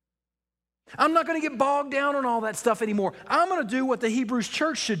 I'm not going to get bogged down on all that stuff anymore. I'm going to do what the Hebrews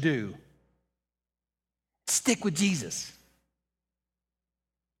church should do. Stick with Jesus.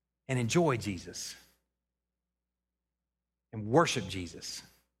 And enjoy Jesus. And worship Jesus.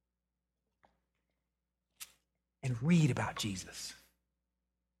 And read about Jesus.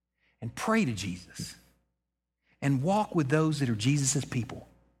 And pray to Jesus. And walk with those that are Jesus' people.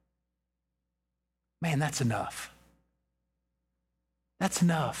 Man, that's enough. That's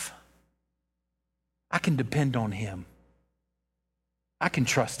enough. I can depend on him. I can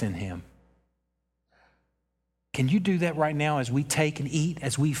trust in him. Can you do that right now as we take and eat,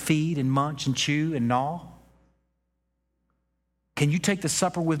 as we feed and munch and chew and gnaw? Can you take the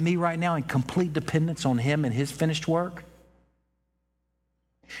supper with me right now in complete dependence on him and his finished work?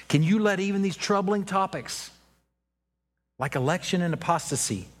 Can you let even these troubling topics, like election and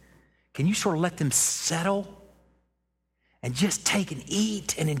apostasy, can you sort of let them settle and just take and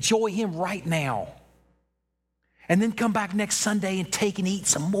eat and enjoy him right now? And then come back next Sunday and take and eat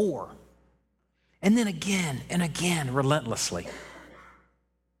some more. And then again and again, relentlessly.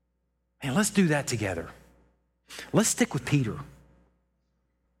 Man, let's do that together. Let's stick with Peter.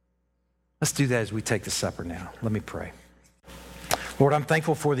 Let's do that as we take the supper now. Let me pray. Lord, I'm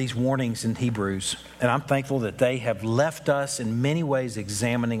thankful for these warnings in Hebrews, and I'm thankful that they have left us in many ways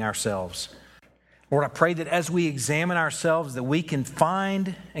examining ourselves. Lord, I pray that as we examine ourselves, that we can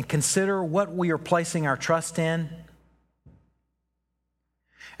find and consider what we are placing our trust in,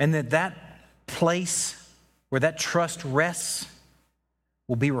 and that place where that trust rests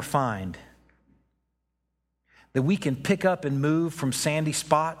will be refined. That we can pick up and move from sandy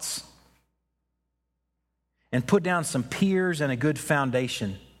spots and put down some piers and a good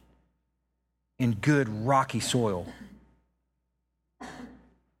foundation in good rocky soil,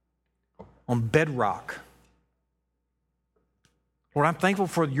 on bedrock. Lord, I'm thankful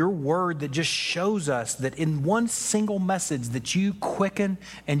for your word that just shows us that in one single message that you quicken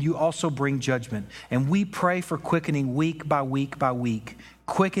and you also bring judgment. And we pray for quickening week by week by week,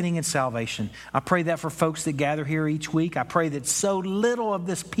 quickening and salvation. I pray that for folks that gather here each week. I pray that so little of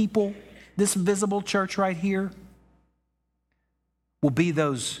this people, this visible church right here, will be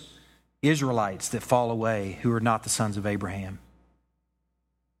those Israelites that fall away who are not the sons of Abraham.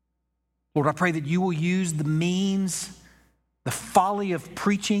 Lord, I pray that you will use the means, the folly of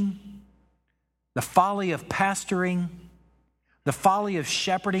preaching, the folly of pastoring, the folly of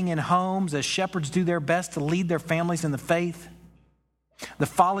shepherding in homes as shepherds do their best to lead their families in the faith, the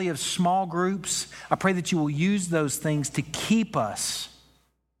folly of small groups. I pray that you will use those things to keep us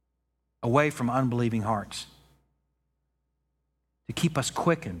away from unbelieving hearts, to keep us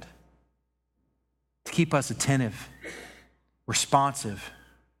quickened, to keep us attentive, responsive,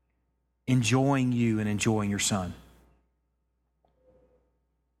 enjoying you and enjoying your Son.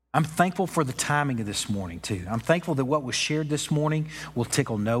 I'm thankful for the timing of this morning, too. I'm thankful that what was shared this morning will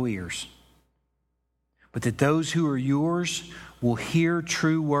tickle no ears, but that those who are yours will hear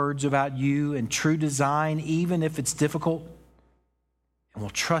true words about you and true design, even if it's difficult, and will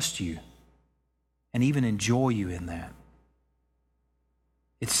trust you and even enjoy you in that.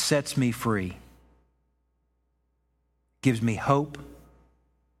 It sets me free, gives me hope.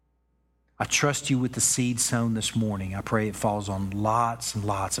 I trust you with the seed sown this morning. I pray it falls on lots and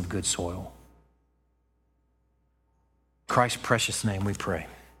lots of good soil. In Christ's precious name we pray.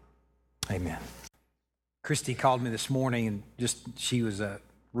 Amen. Christy called me this morning and she was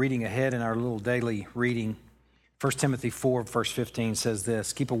reading ahead in our little daily reading. 1 Timothy 4, verse 15 says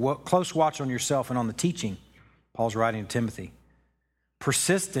this: keep a close watch on yourself and on the teaching. Paul's writing to Timothy.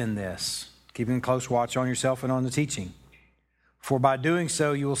 Persist in this, keeping a close watch on yourself and on the teaching. For by doing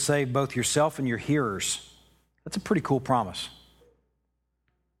so, you will save both yourself and your hearers. That's a pretty cool promise.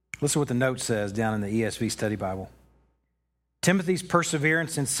 Listen to what the note says down in the ESV Study Bible. Timothy's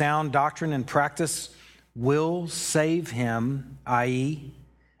perseverance in sound doctrine and practice will save him, i.e.,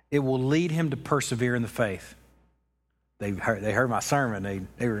 it will lead him to persevere in the faith. They heard my sermon.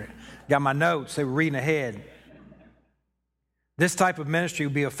 They got my notes. They were reading ahead. This type of ministry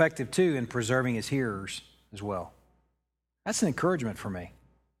will be effective, too, in preserving his hearers as well. That's an encouragement for me.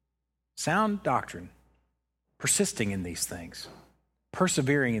 Sound doctrine, persisting in these things,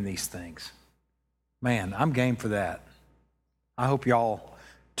 persevering in these things. Man, I'm game for that. I hope y'all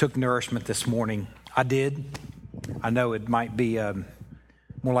took nourishment this morning. I did. I know it might be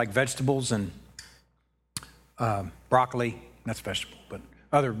more like vegetables and broccoli. That's vegetable, but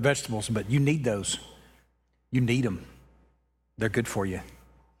other vegetables. But you need those. You need them. They're good for you.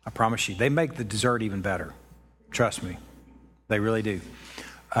 I promise you. They make the dessert even better. Trust me. They really do.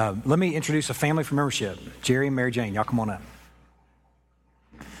 Let me introduce a family for membership. Jerry and Mary Jane. Y'all come on up.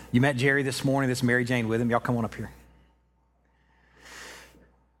 You met Jerry this morning. This is Mary Jane with him. Y'all come on up here.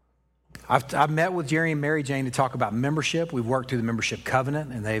 I've met with Jerry and Mary Jane to talk about membership. We've worked through the membership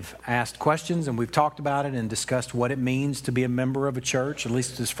covenant, and they've asked questions, and we've talked about it and discussed what it means to be a member of a church, at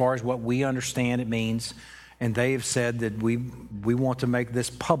least as far as what we understand it means. And they have said that we want to make this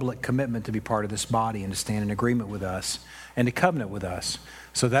public commitment to be part of this body and to stand in agreement with us and to covenant with us.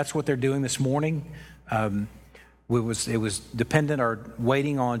 So that's what they're doing this morning. It was dependent or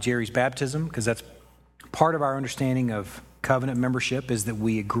waiting on Jerry's baptism, because that's part of our understanding of covenant membership, is that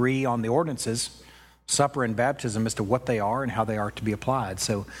we agree on the ordinances, supper and baptism, as to what they are and how they are to be applied.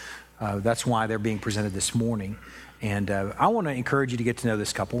 So that's why they're being presented this morning. And I want to encourage you to get to know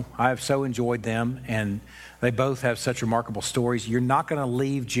this couple. I have so enjoyed them, and they both have such remarkable stories. You're not going to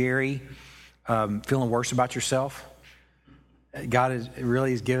leave Jerry feeling worse about yourself. God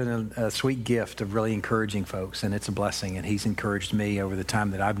really has given a sweet gift of really encouraging folks, and it's a blessing, and he's encouraged me over the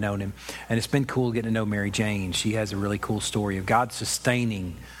time that I've known him. And it's been cool getting to know Mary Jane. She has a really cool story of God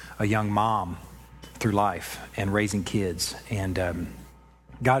sustaining a young mom through life and raising kids. And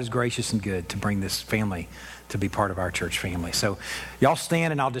God is gracious and good to bring this family to be part of our church family. So y'all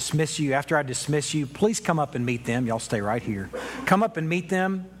stand, and I'll dismiss you. After I dismiss you, please come up and meet them. Y'all stay right here. Come up and meet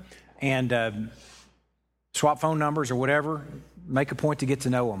them, and swap phone numbers or whatever. Make a point to get to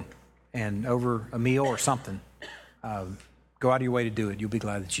know them, and over a meal or something. Go out of your way to do it. You'll be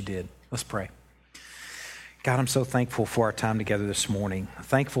glad that you did. Let's pray. God, I'm so thankful for our time together this morning.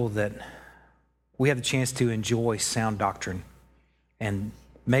 Thankful that we have the chance to enjoy sound doctrine, and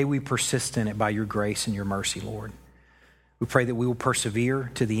may we persist in it by your grace and your mercy, Lord. We pray that we will persevere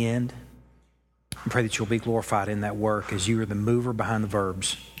to the end. We pray that you'll be glorified in that work as you are the mover behind the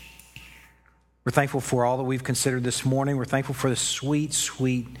verbs. We're thankful for all that we've considered this morning. We're thankful for the sweet,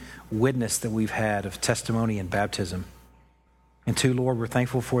 sweet witness that we've had of testimony and baptism. And too, Lord, we're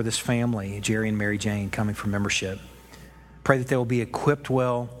thankful for this family, Jerry and Mary Jane, coming from membership. Pray that they will be equipped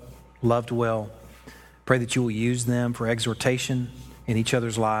well, loved well. Pray that you will use them for exhortation in each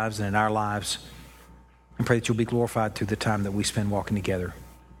other's lives and in our lives. And pray that you'll be glorified through the time that we spend walking together.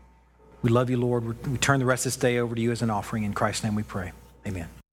 We love you, Lord. We turn the rest of this day over to you as an offering. In Christ's name we pray. Amen.